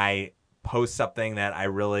when I post something that I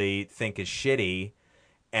really think is shitty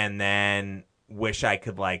and then wish I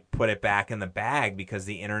could like put it back in the bag because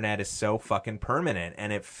the internet is so fucking permanent,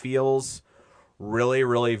 and it feels really,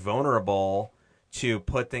 really vulnerable to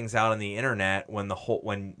put things out on the internet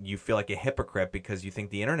when you feel like a hypocrite because you think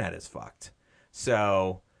the internet is fucked.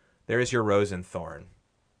 So there's your Rose and Thorn.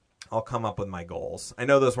 I'll come up with my goals. I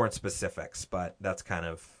know those weren't specifics, but that's kind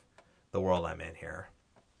of the world I'm in here.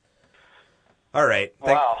 All right.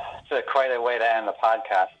 Wow, it's quite a way to end the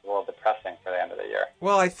podcast. A little depressing for the end of the year.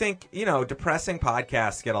 Well, I think, depressing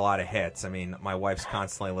podcasts get a lot of hits. I mean, my wife's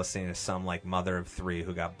constantly listening to some, like, mother of 3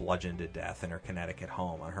 who got bludgeoned to death in her Connecticut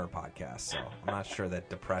home on her podcast, so I'm not sure that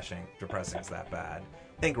depressing is that bad.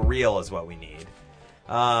 I think real is what we need.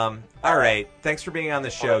 All right. Thanks for being on the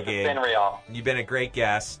show, Gabe. It's been real. You've been a great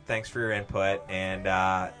guest. Thanks for your input, and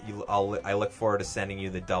I look forward to sending you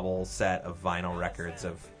the double set of vinyl records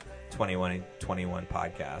of 21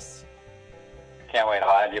 podcasts. Can't wait.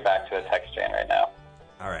 I'll add you back to a text chain right now.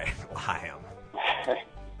 All right. I am.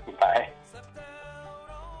 Bye.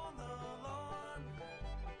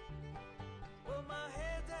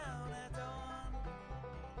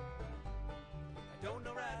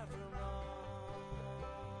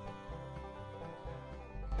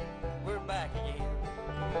 We're back again.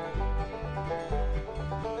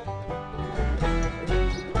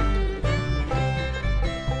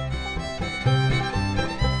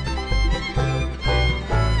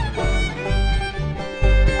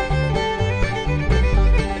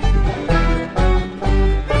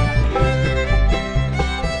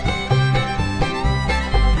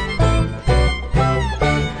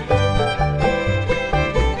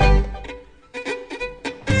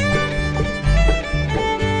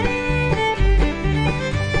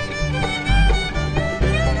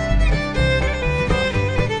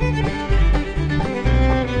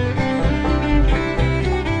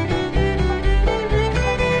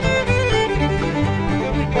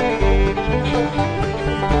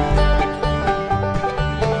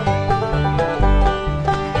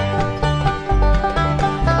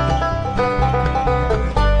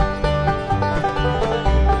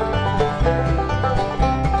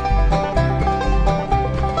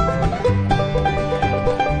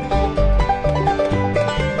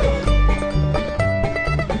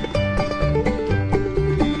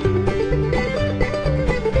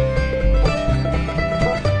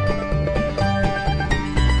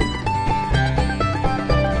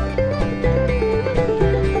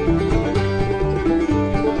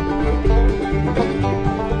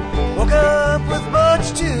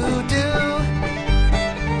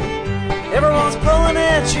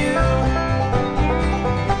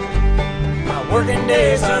 working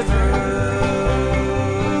days are through.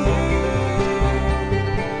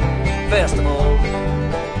 Festival.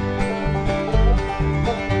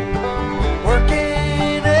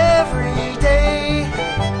 Working every day,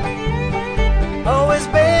 always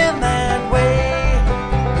been that way.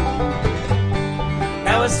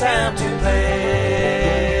 Now it's time to play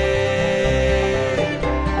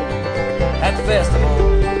at the festival.